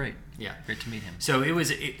 It was great. Yeah. Great to meet him. So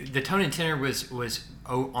the tone and tenor was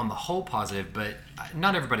on the whole positive, but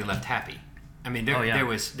not everybody left happy. I mean, there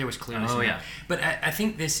was clearly some. But I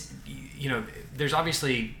think this, there's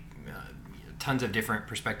obviously tons of different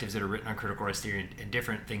perspectives that are written on critical race theory and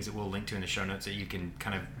different things that we'll link to in the show notes that you can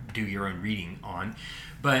kind of do your own reading on.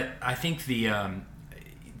 But I think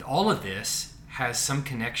all of this has some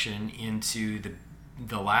connection into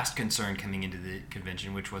the last concern coming into the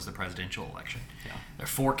convention, which was the presidential election. Yeah. There are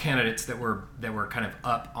 4 candidates that were kind of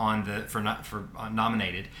up on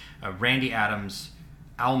nominated: Randy Adams,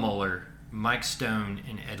 Al Mohler, Mike Stone,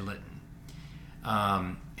 and Ed Litton.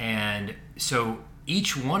 And so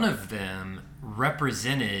each one of them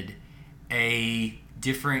represented a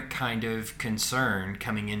different kind of concern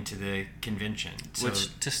coming into the convention. So,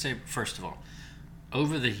 which, to say, first of all,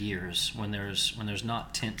 over the years, when there's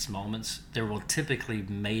not tense moments, there will typically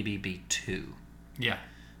maybe be 2. Yeah.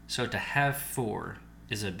 So to have 4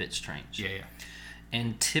 is a bit strange. Yeah.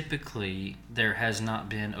 And typically there has not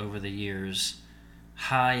been over the years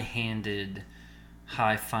high-handed,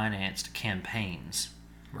 high-financed campaigns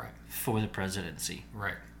for the presidency.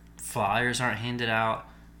 Right. Flyers aren't handed out.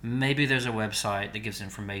 Maybe there's a website that gives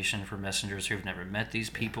information for messengers who've never met these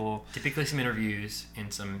people. Typically some interviews in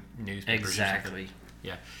some newspapers. Exactly.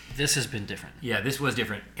 Yeah. This has been different. Yeah, this was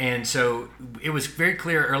different. And so it was very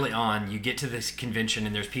clear early on, you get to this convention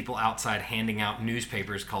and there's people outside handing out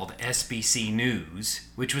newspapers called SBC News,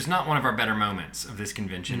 which was not one of our better moments of this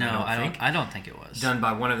convention. No, I don't think it was. Done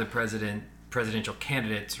by one of the presidential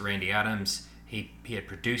candidates, Randy Adams. He had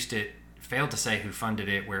produced it, failed to say who funded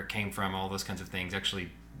it, where it came from, all those kinds of things, actually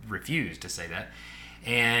refused to say that.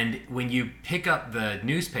 And when you pick up the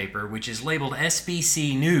newspaper, which is labeled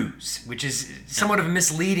SBC News, which is somewhat of a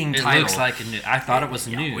misleading title. It looks like a news. I thought it was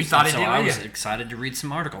news. We thought it did. So I was excited to read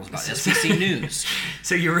some articles about SBC News.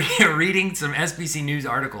 So you're reading some SBC News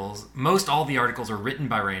articles. Most all the articles are written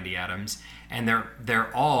by Randy Adams, and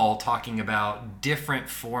they're all talking about different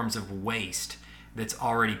forms of waste that's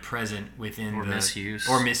already present within misuse,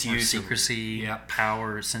 or secrecy,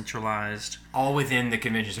 power centralized, all within the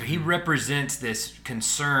convention. So he represents this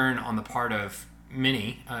concern on the part of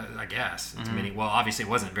many, I guess it's many. Well, obviously it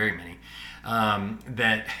wasn't very many.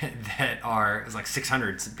 That are it's like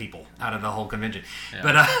 600 people out of the whole convention,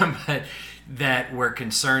 but that were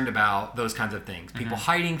concerned about those kinds of things. People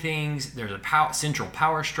hiding things. There's a central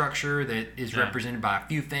power structure that is represented by a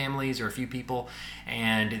few families or a few people,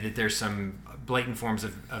 and that there's some blatant forms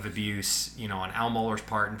of abuse, on Al Mohler's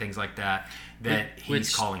part and things like that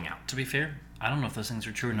he's calling out. To be fair, I don't know if those things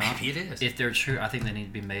are true or not. Maybe it is. If they're true, I think they need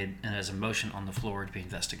to be made as a motion on the floor to be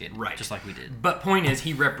investigated. Right. Just like we did. But point is,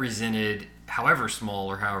 he represented, however small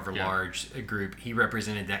or however large a group, he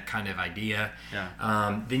represented that kind of idea.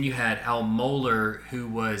 Yeah. Then you had Al Mohler, who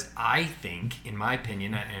was, I think, in my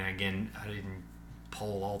opinion, and again, I didn't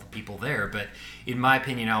poll all the people there, but in my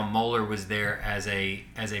opinion, Al Mohler was there as a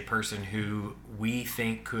person who we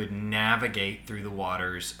think could navigate through the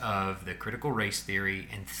waters of the critical race theory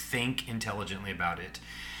and think intelligently about it,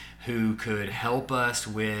 who could help us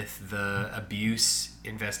with the abuse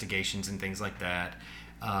investigations and things like that,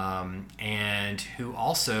 and who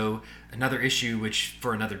also, another issue which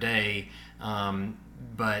for another day,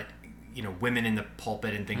 but women in the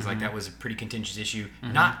pulpit and things like that was a pretty contentious issue.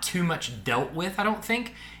 Not too much dealt with, I don't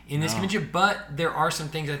think, in this convention, but there are some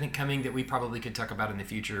things I think coming that we probably could talk about in the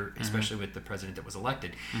future, especially with the president that was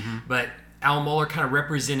elected. But Al Mohler kind of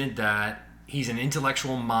represented that. He's an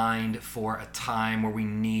intellectual mind for a time where we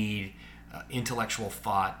need intellectual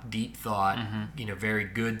thought, deep thought, very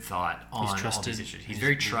good thought on all these issues. He's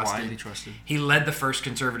very trusted. Widely trusted. He led the first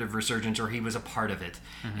conservative resurgence, or he was a part of it,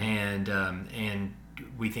 and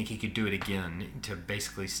we think he could do it again to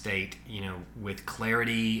basically state, with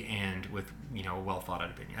clarity and with, a well thought out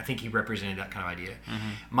opinion. I think he represented that kind of idea.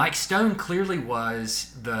 Mike Stone clearly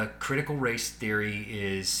was the critical race theory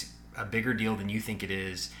is a bigger deal than you think it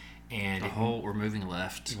is. And we're moving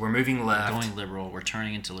left. We're moving left. We're going liberal. We're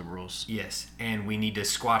turning into liberals. Yes, and we need to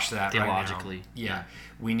squash that theologically. Right now. Yeah,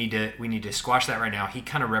 we need to squash that right now. He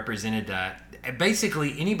kind of represented that.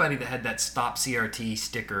 Basically, anybody that had that Stop CRT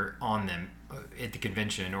sticker on them at the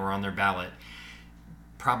convention or on their ballot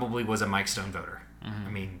probably was a Mike Stone voter. I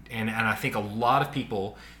mean, and I think a lot of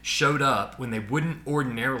people showed up when they wouldn't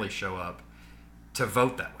ordinarily show up to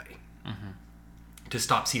vote that way. To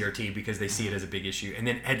stop CRT because they see it as a big issue. And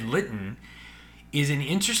then Ed Litton is an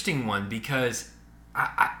interesting one because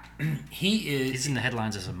he's in the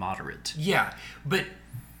headlines as a moderate. Yeah, but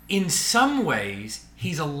in some ways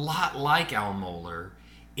he's a lot like Al Mohler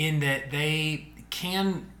in that they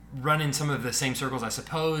can run in some of the same circles, I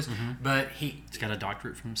suppose, but he's got a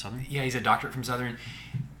doctorate from Southern. Yeah, he's a doctorate from Southern.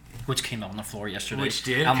 Which came on the floor yesterday. Which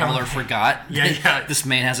did. Al Mohler forgot. Yeah. This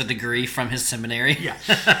man has a degree from his seminary. Yeah.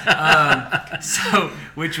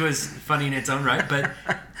 Which was funny in its own right.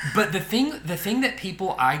 But the thing that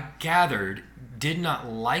people, I gathered, did not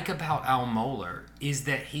like about Al Mohler is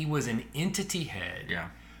that he was an entity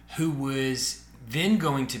head who was then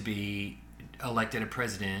going to be elected a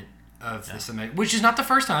president of the Summit, which is not the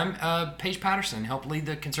first time. Paige Patterson helped lead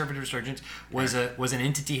the conservative resurgence, was an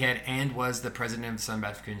entity head and was the president of the Southern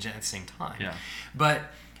Baptist Convention at the same time. Yeah. But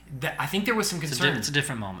I think there was some concern. It's a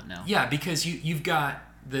different moment now. Yeah, because you've got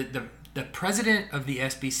the president of the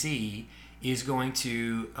SBC is going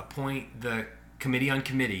to appoint the committee on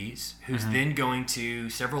committees, who's then going to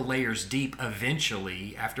several layers deep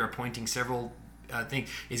eventually, after appointing several things,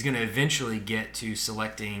 is going to eventually get to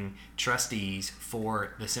selecting trustees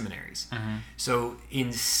for the seminaries. So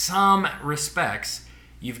in some respects,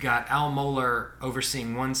 you've got Al Mohler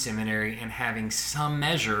overseeing one seminary and having some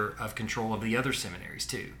measure of control of the other seminaries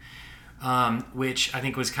too, which I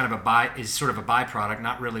think was kind of is sort of a byproduct,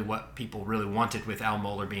 not really what people really wanted with Al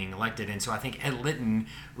Mohler being elected. And so I think Ed Litton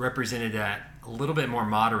represented that a little bit more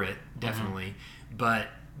moderate, definitely, but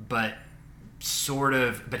he's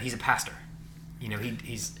a pastor.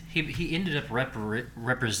 He ended up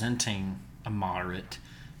representing a moderate,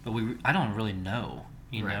 but I don't really know.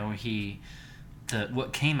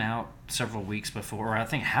 What came out several weeks before, or I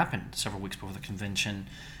think happened several weeks before the convention,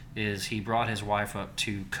 is he brought his wife up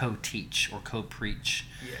to co-teach or co-preach,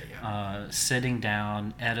 sitting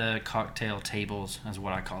down at a cocktail tables, is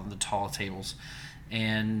what I call them, the tall tables,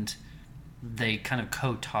 and they kind of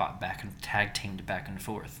co-taught back and tag-teamed back and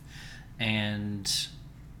forth. And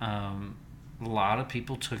a lot of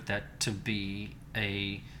people took that to be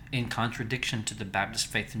in contradiction to the Baptist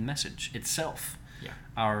faith and message itself. Yeah.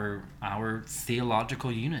 Our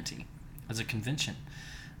theological unity as a convention,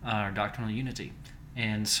 our doctrinal unity.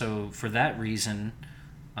 And so for that reason,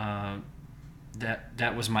 that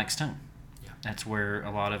was Mike Stone. Yeah. That's where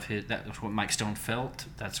a lot of that's what Mike Stone felt.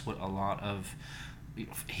 That's what a lot of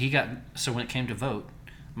so when it came to vote,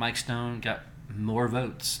 Mike Stone got more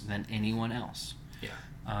votes than anyone else.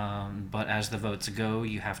 Yeah. But as the votes go,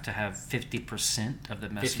 you have to have 50% of the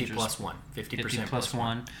messengers. 50 plus 1. 50% 50 plus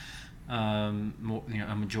 1. More,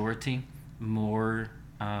 a majority, more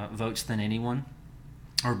votes than anyone,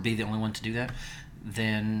 or be the only one to do that,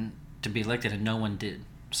 than to be elected, and no one did.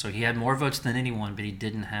 So he had more votes than anyone, but he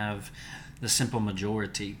didn't have the simple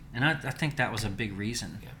majority. And I think that was a big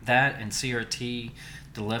reason. Yeah. That and CRT,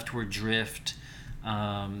 the leftward drift,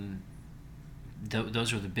 those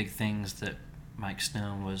were the big things that Mike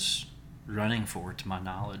Stone was running for, to my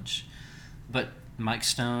knowledge. But Mike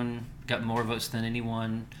Stone got more votes than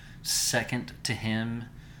anyone. Second to him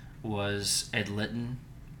was Ed Litton.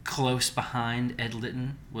 Close behind Ed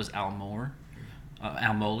Litton was Al Moore.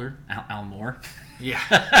 Al Moore.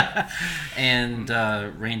 Yeah. And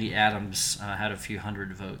Randy Adams had a few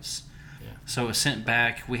hundred votes. Yeah. So it was sent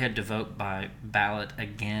back. We had to vote by ballot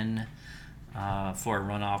again for a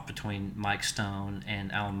runoff between Mike Stone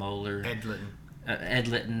and Al Mohler. Ed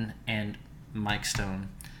Litton and Mike Stone.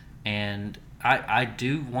 And I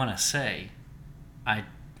do want to say,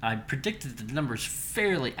 I predicted the numbers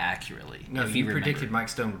fairly accurately. No, you predicted Mike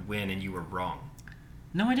Stone would win, and you were wrong.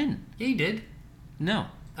 No, I didn't. Yeah, you did. No.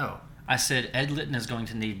 Oh. I said Ed Litton is going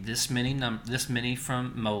to need this many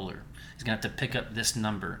from Mohler. He's going to have to pick up this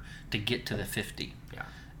number to get to the 50. Yeah.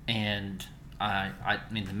 And I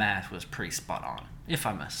mean, the math was pretty spot on, if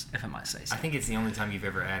I might say so. I think it's the only time you've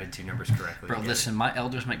ever added two numbers correctly. Bro, listen, my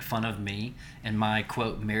elders make fun of me and my,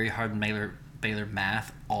 quote, Mary Hardin Baylor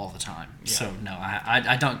math all the time. Yeah. So, no,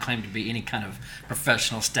 I don't claim to be any kind of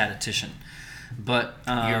professional statistician. But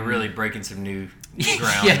you're really breaking some new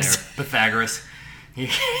ground yes. there, Pythagoras.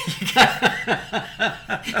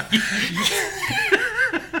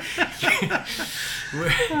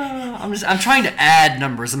 I'm trying to add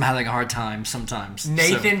numbers. I'm having a hard time sometimes.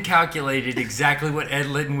 Nathan calculated exactly what Ed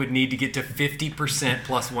Litton would need to get to 50%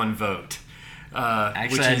 plus one vote.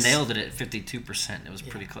 Actually, I nailed it at 52%. It was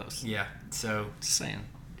pretty close. Yeah. So just saying.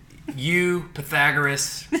 You,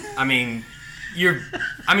 Pythagoras. You're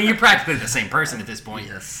practically the same person at this point.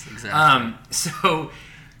 Yes, exactly. So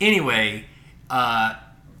anyway,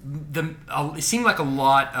 it seemed like a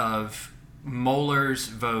lot of Mohler's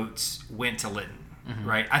votes went to Litton. Mm-hmm.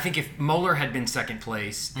 Right? I think if Mohler had been second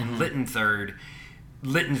place and Litton third,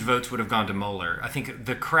 Litton's votes would have gone to Mohler. I think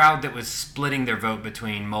the crowd that was splitting their vote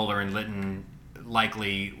between Mohler and Litton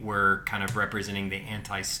likely were kind of representing the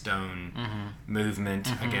anti-Stone movement,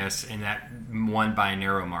 I guess, and that won by a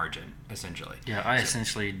narrow margin, essentially. Yeah, I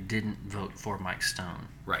essentially didn't vote for Mike Stone.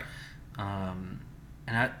 Right.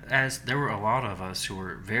 As there were a lot of us who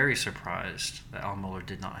were very surprised that Al Mohler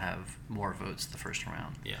did not have more votes the first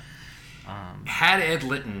round. Yeah. Had Ed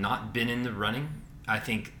Litton not been in the running, I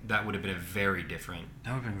think that would have been very different.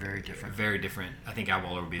 That would have been very different. Very different. I think Al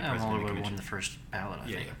Mohler would be the president Al of the Mohler would have convention. won the first ballot, I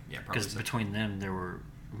think. Yeah, probably. Because between them, there were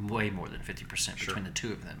way more than 50% between the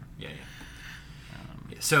two of them. Yeah.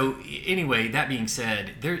 So anyway, that being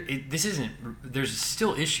said, there's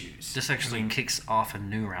still issues. This actually kicks off a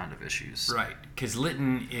new round of issues. Right, because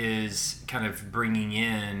Litton is kind of bringing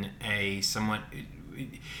in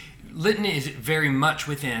Litton is very much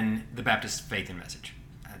within the Baptist faith and message.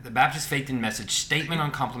 The Baptist faith and message statement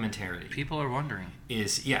on complementarity. People are wondering.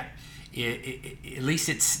 At least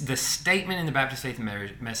it's the statement in the Baptist faith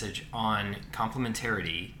and message on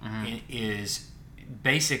complementarity is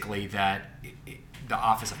basically that the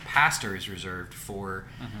office of pastor is reserved for,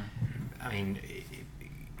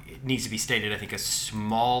 it needs to be stated, I think, a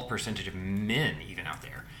small percentage of men even out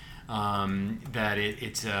there. That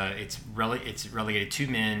it's relegated to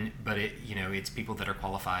men, but it's people that are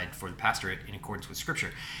qualified for the pastorate in accordance with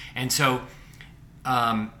Scripture, and so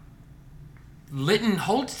Litton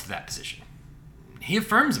holds to that position. He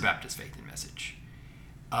affirms the Baptist faith and message.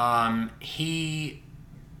 He,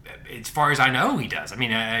 as far as I know, he does.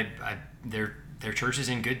 their church is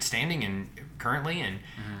in good standing and currently,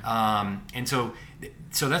 and so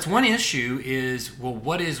that's one issue is, well,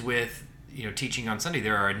 what is with teaching on Sunday?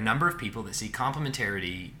 There are a number of people that see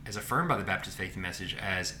complementarity as affirmed by the Baptist faith and message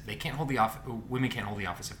as they can't hold the women can't hold the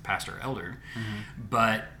office of pastor or elder,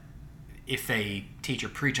 but if they teach or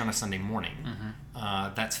preach on a Sunday morning,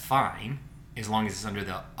 that's fine, as long as it's under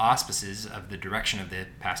the auspices of the direction of the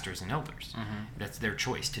pastors and elders. That's their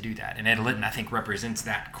choice to do that. And Ed Litton, I think, represents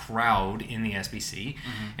that crowd in the SBC.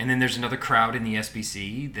 And then there's another crowd in the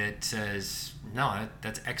SBC that says, no,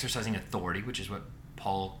 that's exercising authority, which is what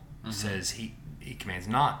Paul says he commands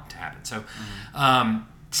not to happen. So,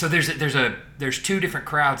 so there's two different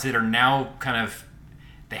crowds that are now kind of,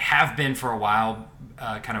 they have been for a while,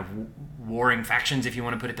 kind of warring factions, if you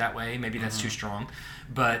want to put it that way. Maybe that's too strong,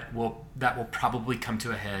 but that will probably come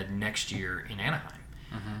to a head next year in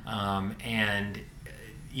Anaheim. And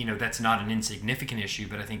that's not an insignificant issue,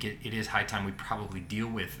 but I think it is high time we probably deal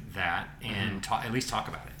with that and at least talk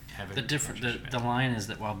about it. The line is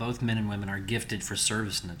that while both men and women are gifted for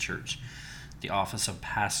service in the church, the office of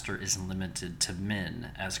pastor is limited to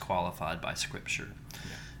men as qualified by Scripture.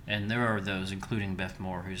 Yeah. And there are those, including Beth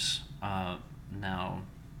Moore, who's now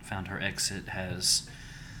found her exit, has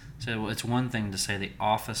said, well, it's one thing to say the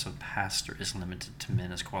office of pastor is limited to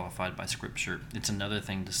men as qualified by Scripture. It's another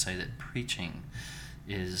thing to say that preaching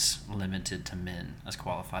is limited to men as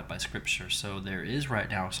qualified by Scripture. So there is right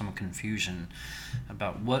now some confusion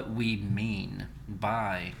about what we mean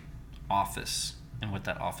by office and what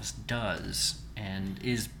that office does, and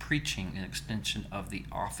is preaching an extension of the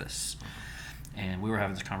office. And we were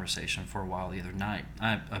having this conversation for a while the other night.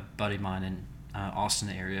 A buddy of mine in Austin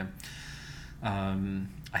area,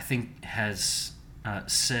 I think has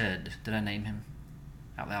said, did I name him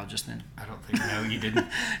out loud just then? I don't think, no, you didn't.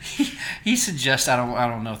 he suggests, I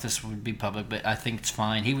don't know if this would be public, but I think it's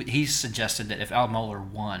fine. He suggested that if Al Mohler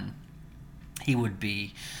won, he would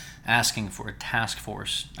be asking for a task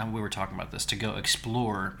force, and we were talking about this, to go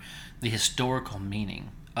explore the historical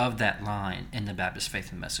meaning of that line in the Baptist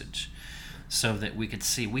Faith and Message, so that we could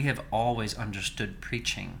see we have always understood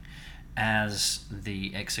preaching as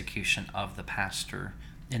the execution of the pastor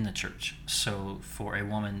in the church. So for a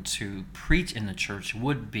woman to preach in the church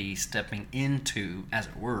would be stepping into, as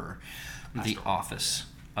it were, the office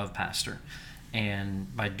of pastor,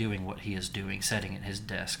 and by doing what he is doing, sitting at his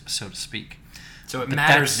desk, so to speak. So it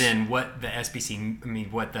matters then what the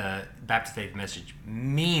SBC, what the Baptist Faith Message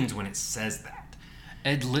means when it says that.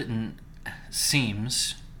 Ed Litton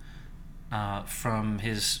seems, from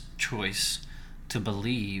his choice, to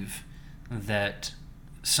believe that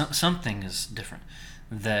something is different,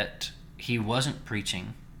 that he wasn't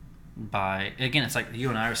preaching by, again, it's like you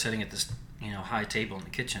and I are sitting at this high table in the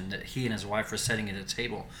kitchen, that he and his wife were sitting at a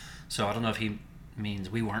table. So I don't know if he means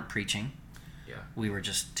we weren't preaching, we were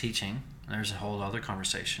just teaching. There's a whole other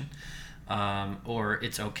conversation. Or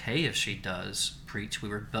it's okay if she does preach, we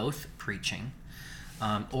were both preaching.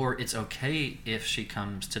 Or it's okay if she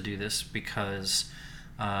comes to do this because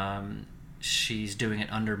she's doing it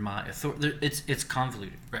under my authority. It's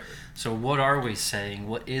convoluted. Right. So what are we saying?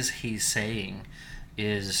 What is he saying?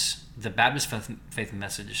 Is the Baptist Faith and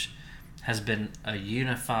Message has been a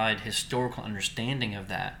unified historical understanding of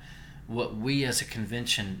that. What we as a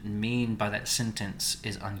convention mean by that sentence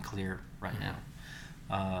is unclear right now.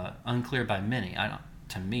 Unclear by many.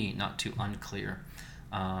 To me, not too unclear.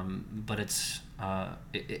 But it's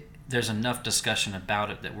there's enough discussion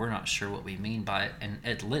about it that we're not sure what we mean by it. And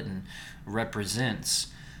Ed Litton represents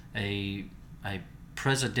a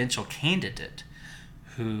presidential candidate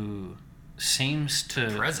who seems to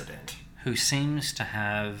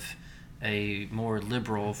have a more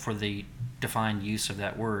liberal, for the defined use of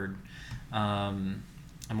that word, a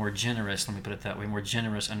more generous, let me put it that way, more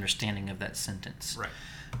generous understanding of that sentence. Right.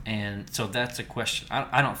 And so that's a question.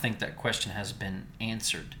 I don't think that question has been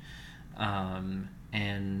answered.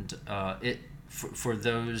 For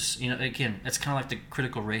those, again, it's kind of like the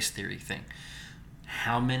critical race theory thing.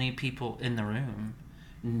 How many people in the room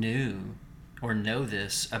knew or know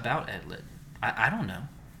this about Ed Litton? I don't know.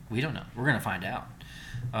 We don't know. We're going to find out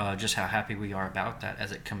just how happy we are about that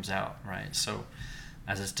as it comes out, right? So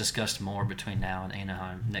as it's discussed more between now and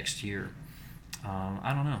Anaheim next year,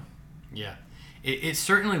 I don't know. Yeah. It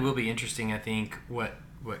certainly will be interesting, I think, what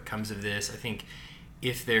comes of this. I think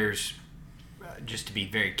if there's, just to be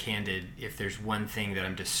very candid, if there's one thing that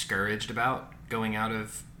I'm discouraged about going out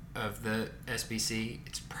of the SBC,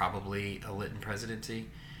 it's probably a Litton presidency.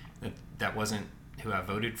 That wasn't who I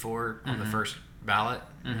voted for on the first ballot.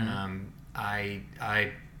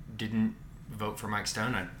 I didn't vote for Mike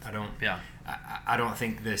Stone. I don't. Yeah. I don't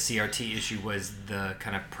think the CRT issue was the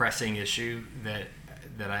kind of pressing issue that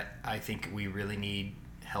I think we really need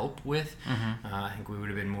help with. I think we would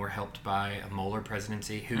have been more helped by a Mueller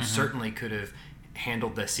presidency, who certainly could have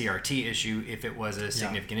handled the CRT issue if it was a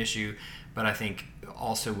significant issue, but I think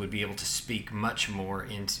also would be able to speak much more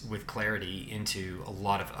with clarity into a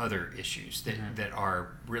lot of other issues that are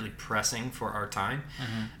really pressing for our time.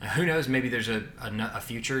 Who knows, maybe there's a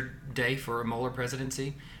future day for a Mueller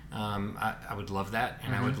presidency. I would love that,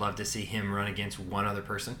 and I would love to see him run against one other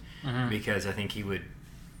person, because I think he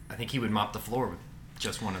would mop the floor with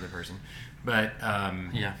just one other person. But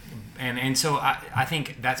and so I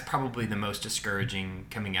think that's probably the most discouraging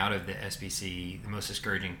coming out of the SBC, the most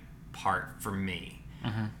discouraging part for me.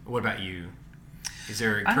 What about you? Is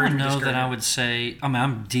there encouragement? I don't know that I would say. I mean,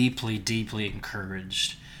 I'm deeply, deeply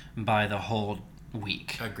encouraged by the whole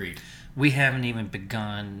week. Agreed. We haven't even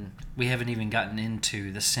begun. We haven't even gotten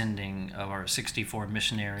into the sending of our 64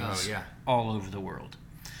 missionaries all over the world.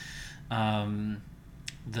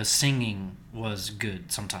 The singing was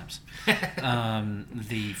good sometimes.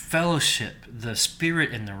 The fellowship, the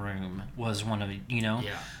spirit in the room was one of,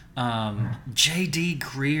 J.D.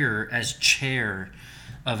 Greer as chair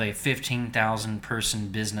of a 15,000 person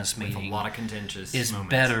business meeting with a lot of contentious is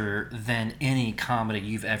moments. Better than any comedy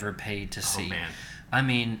you've ever paid to see. Oh, man. I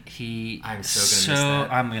mean, I'm so gonna miss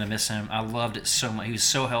that. I'm gonna miss him. I loved it so much. He was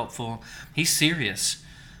so helpful. He's serious.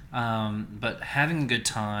 But having a good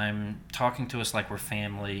time, talking to us like we're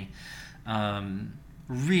family,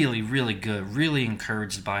 really, really good. Really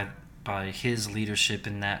encouraged by his leadership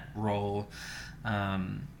in that role.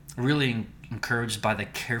 Really encouraged by the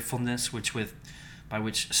carefulness by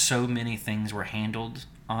which so many things were handled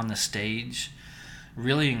on the stage.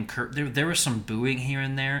 Really there was some booing here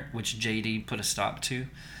and there, which JD put a stop to.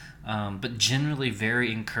 But generally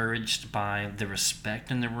very encouraged by the respect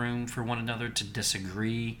in the room for one another to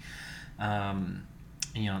disagree.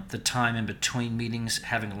 The time in between meetings,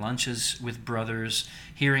 having lunches with brothers,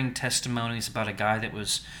 hearing testimonies about a guy that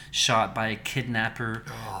was shot by a kidnapper,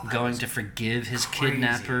 going to forgive his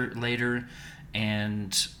kidnapper later,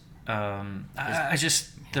 and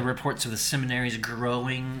the reports of the seminaries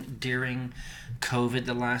growing during COVID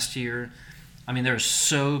the last year. I mean, there are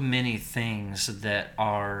so many things that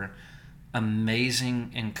are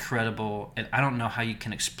amazing, incredible, and I don't know how you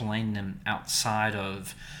can explain them outside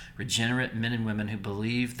of regenerate men and women who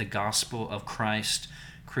believe the gospel of Christ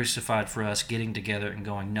crucified for us, getting together and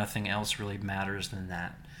going, nothing else really matters than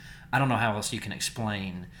that. I don't know how else you can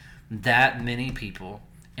explain that many people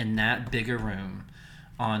in that bigger room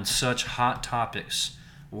on such hot topics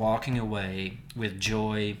walking away with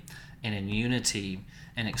joy and in unity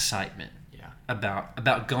and excitement.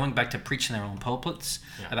 About going back to preaching their own pulpits,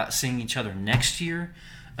 about seeing each other next year,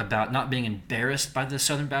 about not being embarrassed by the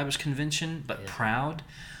Southern Baptist Convention, but proud,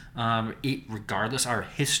 regardless our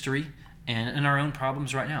history and our own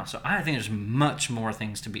problems right now. So I think there's much more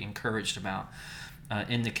things to be encouraged about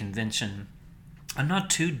in the convention. I'm not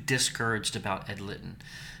too discouraged about Ed Litton,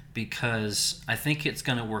 because I think it's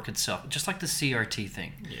going to work itself, just like the CRT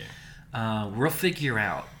thing. We'll figure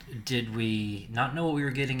out, did we not know what we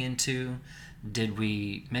were getting into? Did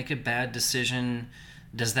we make a bad decision?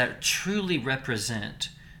 Does that truly represent,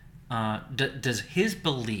 does his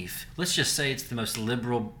belief, let's just say it's the most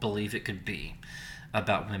liberal belief it could be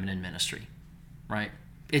about women in ministry, right?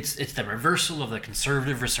 It's the reversal of the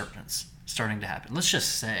conservative resurgence starting to happen. Let's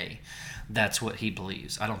just say that's what he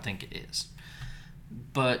believes. I don't think it is.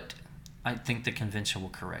 But I think the convention will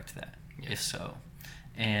correct that, if so.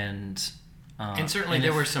 And certainly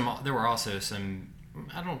there were also some,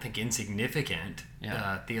 I don't think insignificant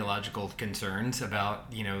theological concerns about,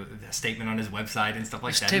 the statement on his website and stuff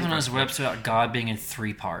like that. Statement on his website about God being in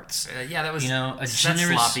 3 parts. That was that's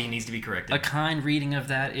sloppy, needs to be corrected. A kind reading of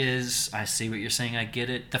that is, I see what you're saying, I get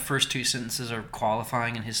it. The first 2 sentences are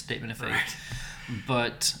qualifying in his statement of faith. Right.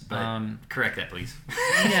 But correct that, please.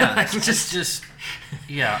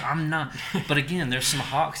 I'm not. But again, there's some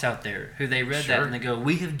hawks out there who they read that and they go,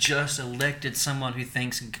 we have just elected someone who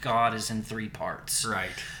thinks God is in 3 parts. Right.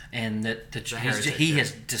 And that he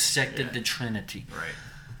has dissected the Trinity.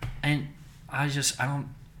 Right. And I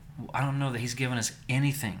don't know that he's given us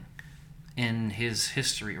anything in his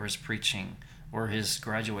history or his preaching or his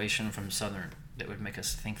graduation from Southern that would make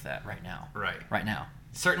us think that right now. Right now.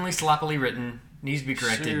 Certainly sloppily written, needs to be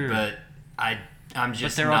corrected, but I'm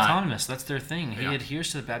just. But they're not autonomous. That's their thing. He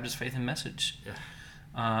adheres to the Baptist faith and message.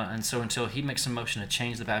 And so until he makes a motion to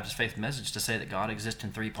change the Baptist faith message to say that God exists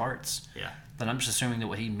in 3 parts, then I'm just assuming that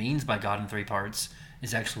what he means by God in 3 parts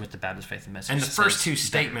is actually what the Baptist Faith and Message And the first says. two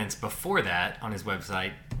statements before that on his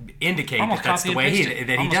website indicate Almost that that's the way he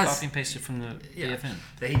does. Copy and pasted from the AFN.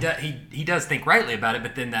 That he does think rightly about it,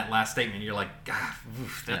 but then that last statement, you're like, God,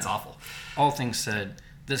 that's awful. All things said,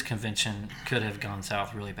 this convention could have gone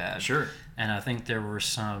south really bad. Sure. And I think there were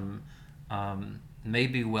some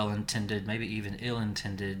maybe well-intended, maybe even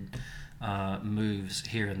ill-intended moves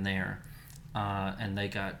here and there, and they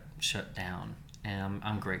got shut down. And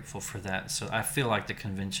I'm grateful for that. So I feel like the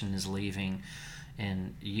convention is leaving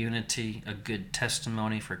in unity, a good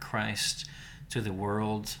testimony for Christ to the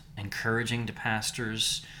world, encouraging to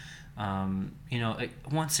pastors.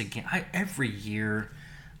 Once again, every year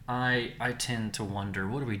I tend to wonder,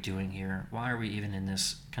 what are we doing here? Why are we even in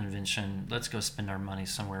this convention? Let's go spend our money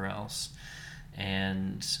somewhere else.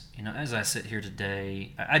 And, as I sit here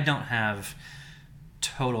today, I don't have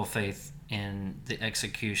total faith in the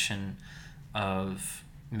execution of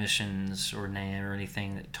missions or NAM or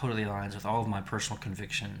anything that totally aligns with all of my personal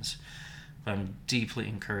convictions, but I'm deeply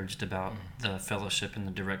encouraged about the fellowship and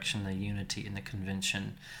the direction, the unity in the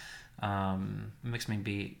convention. It makes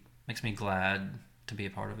me glad to be a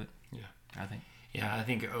part of it. I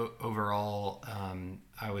think overall,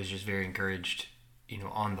 I was just very encouraged,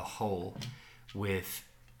 on the whole, with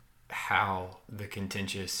how the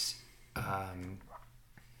contentious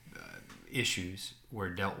issues were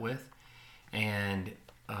dealt with. And,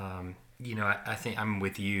 I think I'm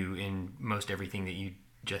with you in most everything that you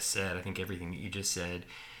just said. I think everything that you just said,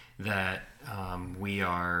 that we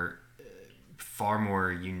are far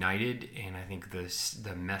more united. And I think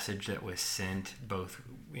the message that was sent, both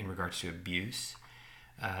in regards to abuse,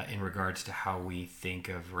 in regards to how we think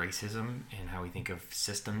of racism and how we think of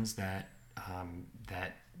systems that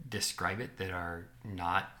describe it, that are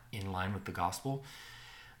not in line with the gospel.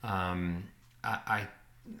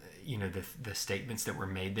 The statements that were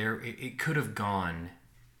made there, it could have gone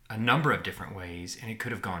a number of different ways, and it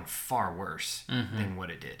could have gone far worse than what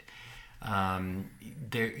it did.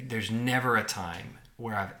 There's never a time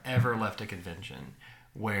where I've ever left a convention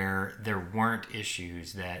where there weren't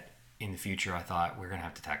issues that in the future I thought we're going to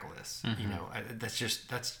have to tackle this. That's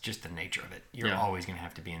just the nature of it. You're always going to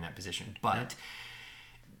have to be in that position. But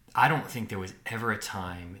I don't think there was ever a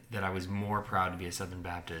time that I was more proud to be a Southern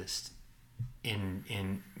Baptist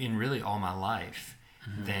in really all my life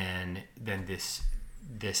than this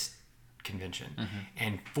convention.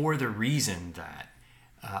 And for the reason that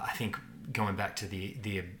I think, going back to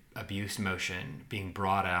the abuse motion being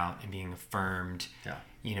brought out and being affirmed,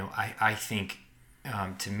 I think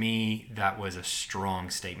to me that was a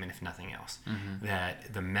strong statement, if nothing else,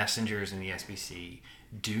 that the messengers in the SBC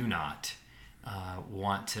do not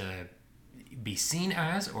want to be seen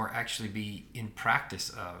as, or actually be in practice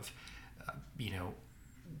of,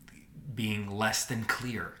 being less than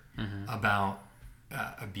clear about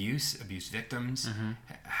abuse victims,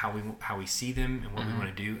 how we see them, and what we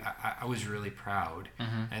want to do. I was really proud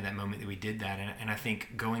at that moment that we did that, and I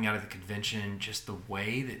think going out of the convention, just the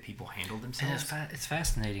way that people handled themselves. And it's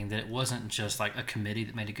fascinating that it wasn't just like a committee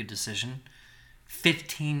that made a good decision.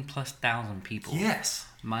 15,000+ people. Yes.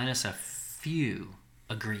 Minus a few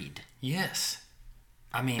agreed. Yes.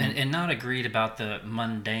 I mean, and not agreed about the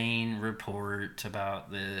mundane report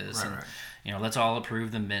about this. Right. Let's all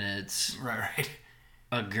approve the minutes. Right.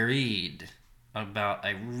 Agreed about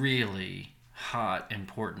a really hot,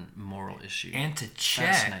 important moral issue. And to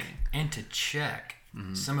check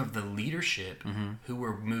some of the leadership who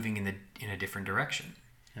were moving in a different direction.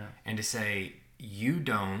 Yeah. And to say, you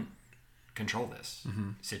don't control this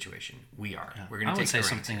situation. We are. Yeah. We're going to take the reins. I would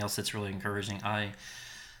say something else that's really encouraging.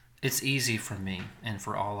 It's easy for me and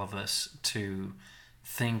for all of us to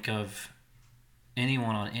think of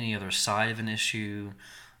anyone on any other side of an issue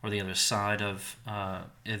or the other side of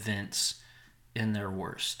events in their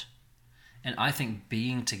worst. And I think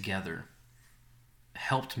being together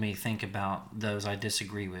helped me think about those I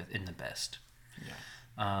disagree with in the best.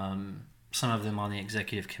 Yeah. Some of them on the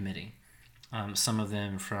executive committee, some of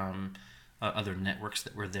them from other networks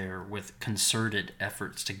that were there with concerted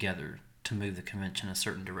efforts together to move the convention a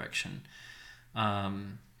certain direction.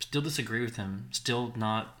 Still disagree with him, still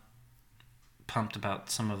not pumped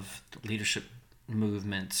about some of the leadership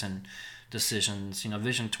movements and decisions.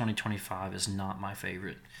 Vision 2025 is not my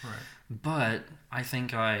favorite. Right. But I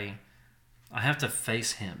think I have to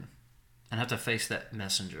face him, and have to face that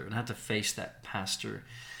messenger, and have to face that pastor,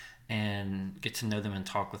 and get to know them and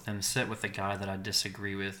talk with them, sit with a guy that I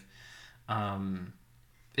disagree with.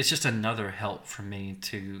 It's just another help for me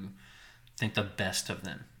to think the best of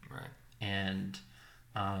them, right? And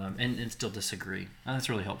still disagree. And that's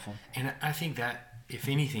really helpful. And I think that, if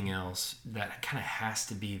anything else, that kind of has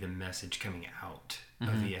to be the message coming out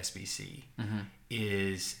of the SBC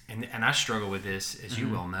is, and I struggle with this, as you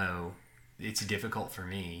well know. It's difficult for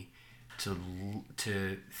me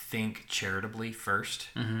to think charitably first,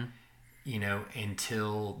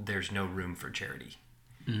 until there's no room for charity.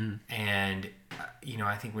 And,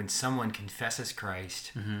 I think when someone confesses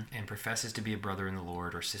Christ and professes to be a brother in the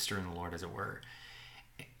Lord or sister in the Lord, as it were,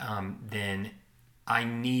 then I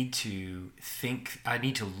need to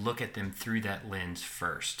look at them through that lens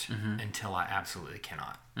first until I absolutely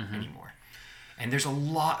cannot anymore. And there's a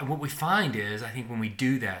lot, what we find is, I think when we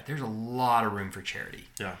do that, there's a lot of room for charity.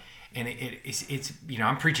 Yeah. And it's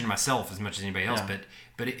I'm preaching to myself as much as anybody else, but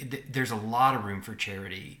there's a lot of room for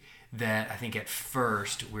charity that I think at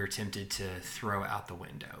first we're tempted to throw out the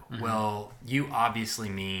window. Well, you obviously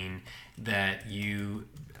mean that you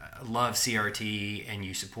love CRT and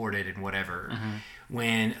you support it and whatever.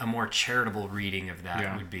 When a more charitable reading of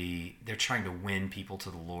that would be, they're trying to win people to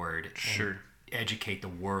the Lord. And educate the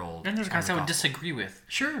world. And there's guys I would disagree with.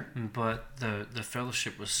 Sure. But the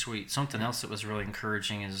fellowship was sweet. Something else that was really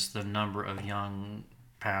encouraging is the number of young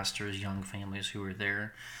pastors, young families who were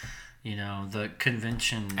there. The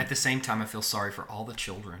convention. At the same time, I feel sorry for all the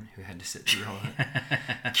children who had to sit through all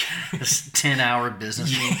that. This 10-hour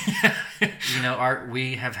business meeting.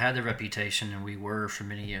 We have had the reputation, and we were for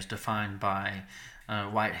many years, defined by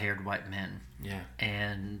white-haired white men. Yeah.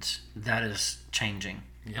 And that is changing.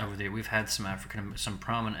 Over there, we've had some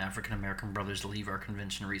prominent African American brothers leave our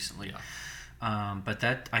convention recently, but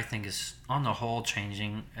that I think is on the whole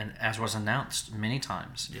changing, and as was announced many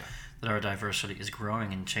times, that our diversity is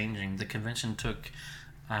growing and changing. The convention took,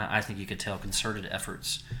 I think you could tell, concerted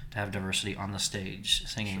efforts to have diversity on the stage,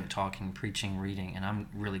 singing, talking, preaching, reading, and I'm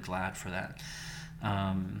really glad for that.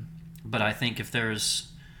 But I think if there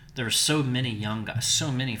are so many young guys,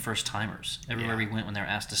 so many first-timers. Everywhere we went when they were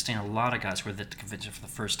asked to stand, a lot of guys were at the convention for the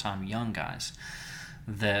first time, young guys,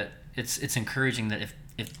 that it's encouraging that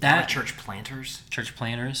if that... Church planters,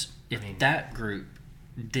 if that group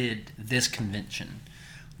did this convention,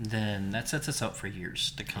 then that sets us up for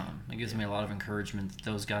years to come. It gives me a lot of encouragement that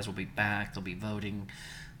those guys will be back, they'll be voting,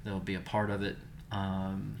 they'll be a part of it.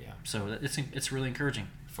 So it's really encouraging.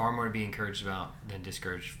 Far more to be encouraged about than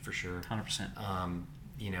discouraged, for sure. 100%.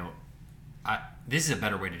 This is a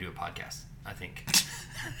better way to do a podcast, I think.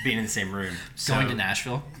 Being in the same room. Going to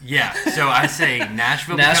Nashville? Yeah. So I say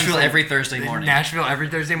Nashville every Thursday morning. Nashville every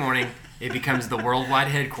Thursday morning. It becomes the worldwide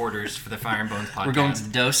headquarters for the Fire and Bones podcast. We're going to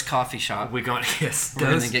Dose Coffee Shop. We're going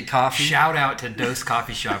to get coffee. Shout out to Dose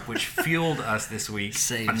Coffee Shop, which fueled us this week.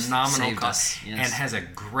 Phenomenal coffee. Yes. And has a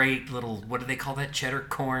great little, what do they call that? Cheddar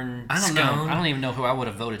corn scone? I don't even know who I would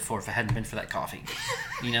have voted for if it hadn't been for that coffee.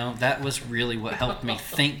 That was really what helped me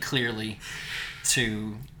think clearly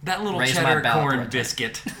to that little raise cheddar my corn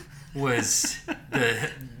biscuit was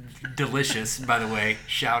delicious, by the way.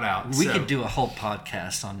 Shout out. We could do a whole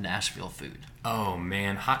podcast on Nashville food. Oh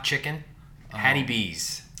man, hot chicken, Hattie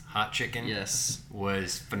B's hot chicken. Yes,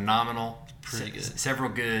 was phenomenal. Pretty good. Several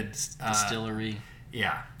good distillery.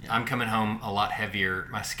 Yeah, I'm coming home a lot heavier.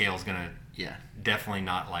 My scale's gonna definitely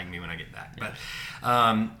not like me when I get back.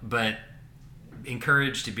 Yeah. But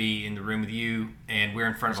encouraged to be in the room with you, and we're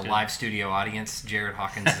in front of a live studio audience. Jared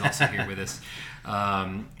Hawkins is also here with us.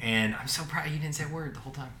 And I'm so proud you didn't say a word the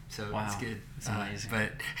whole time. So it's good. It's amazing.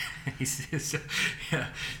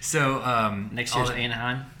 Next year's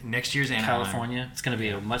Anaheim. Next year's Anaheim, California. It's going to be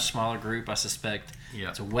a much smaller group, I suspect. Yeah.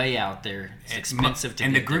 It's way out there. It's expensive to get there.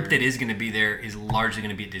 And the group that is going to be there is largely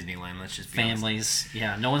going to be at Disneyland. Let's just be families. Honest.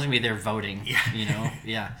 Yeah. No one's going to be there voting. Yeah.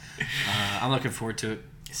 Yeah. I'm looking forward to it.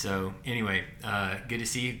 So anyway, good to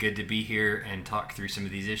see you. Good to be here and talk through some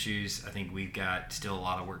of these issues. I think we've got still a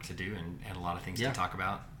lot of work to do and a lot of things to talk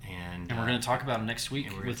about. And we're going to talk about them next week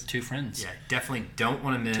with two friends. Yeah, definitely don't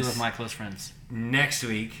want to miss. Two of my close friends. Next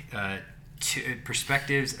week,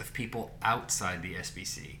 perspectives of people outside the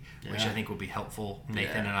SBC, which I think will be helpful.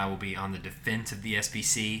 Nathan and I will be on the defense of the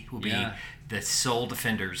SBC. We'll be the sole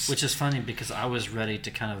defenders. Which is funny because I was ready to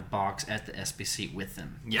kind of box at the SBC with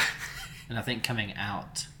them. Yeah. And I think coming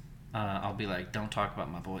out, I'll be like, don't talk about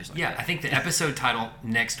my boys like that. Yeah, I think the episode title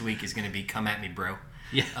next week is going to be Come At Me, Bro.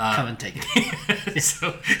 Yeah, come and take it.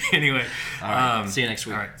 So, anyway. All right, see you next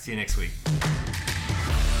week. All right, see you next week.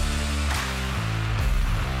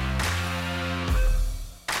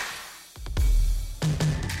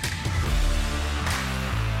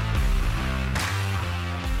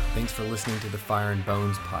 Thanks for listening to the Fire and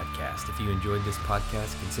Bones podcast. If you enjoyed this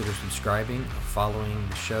podcast, consider subscribing or following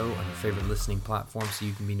the show on your favorite listening platform so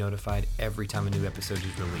you can be notified every time a new episode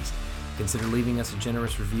is released. Consider leaving us a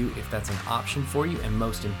generous review if that's an option for you, and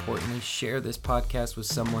most importantly, share this podcast with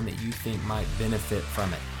someone that you think might benefit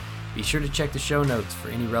from it. Be sure to check the show notes for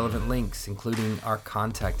any relevant links, including our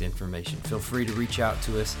contact information. Feel free to reach out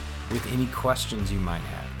to us with any questions you might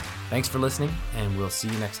have. Thanks for listening, and we'll see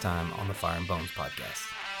you next time on the Fire and Bones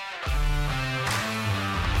podcast.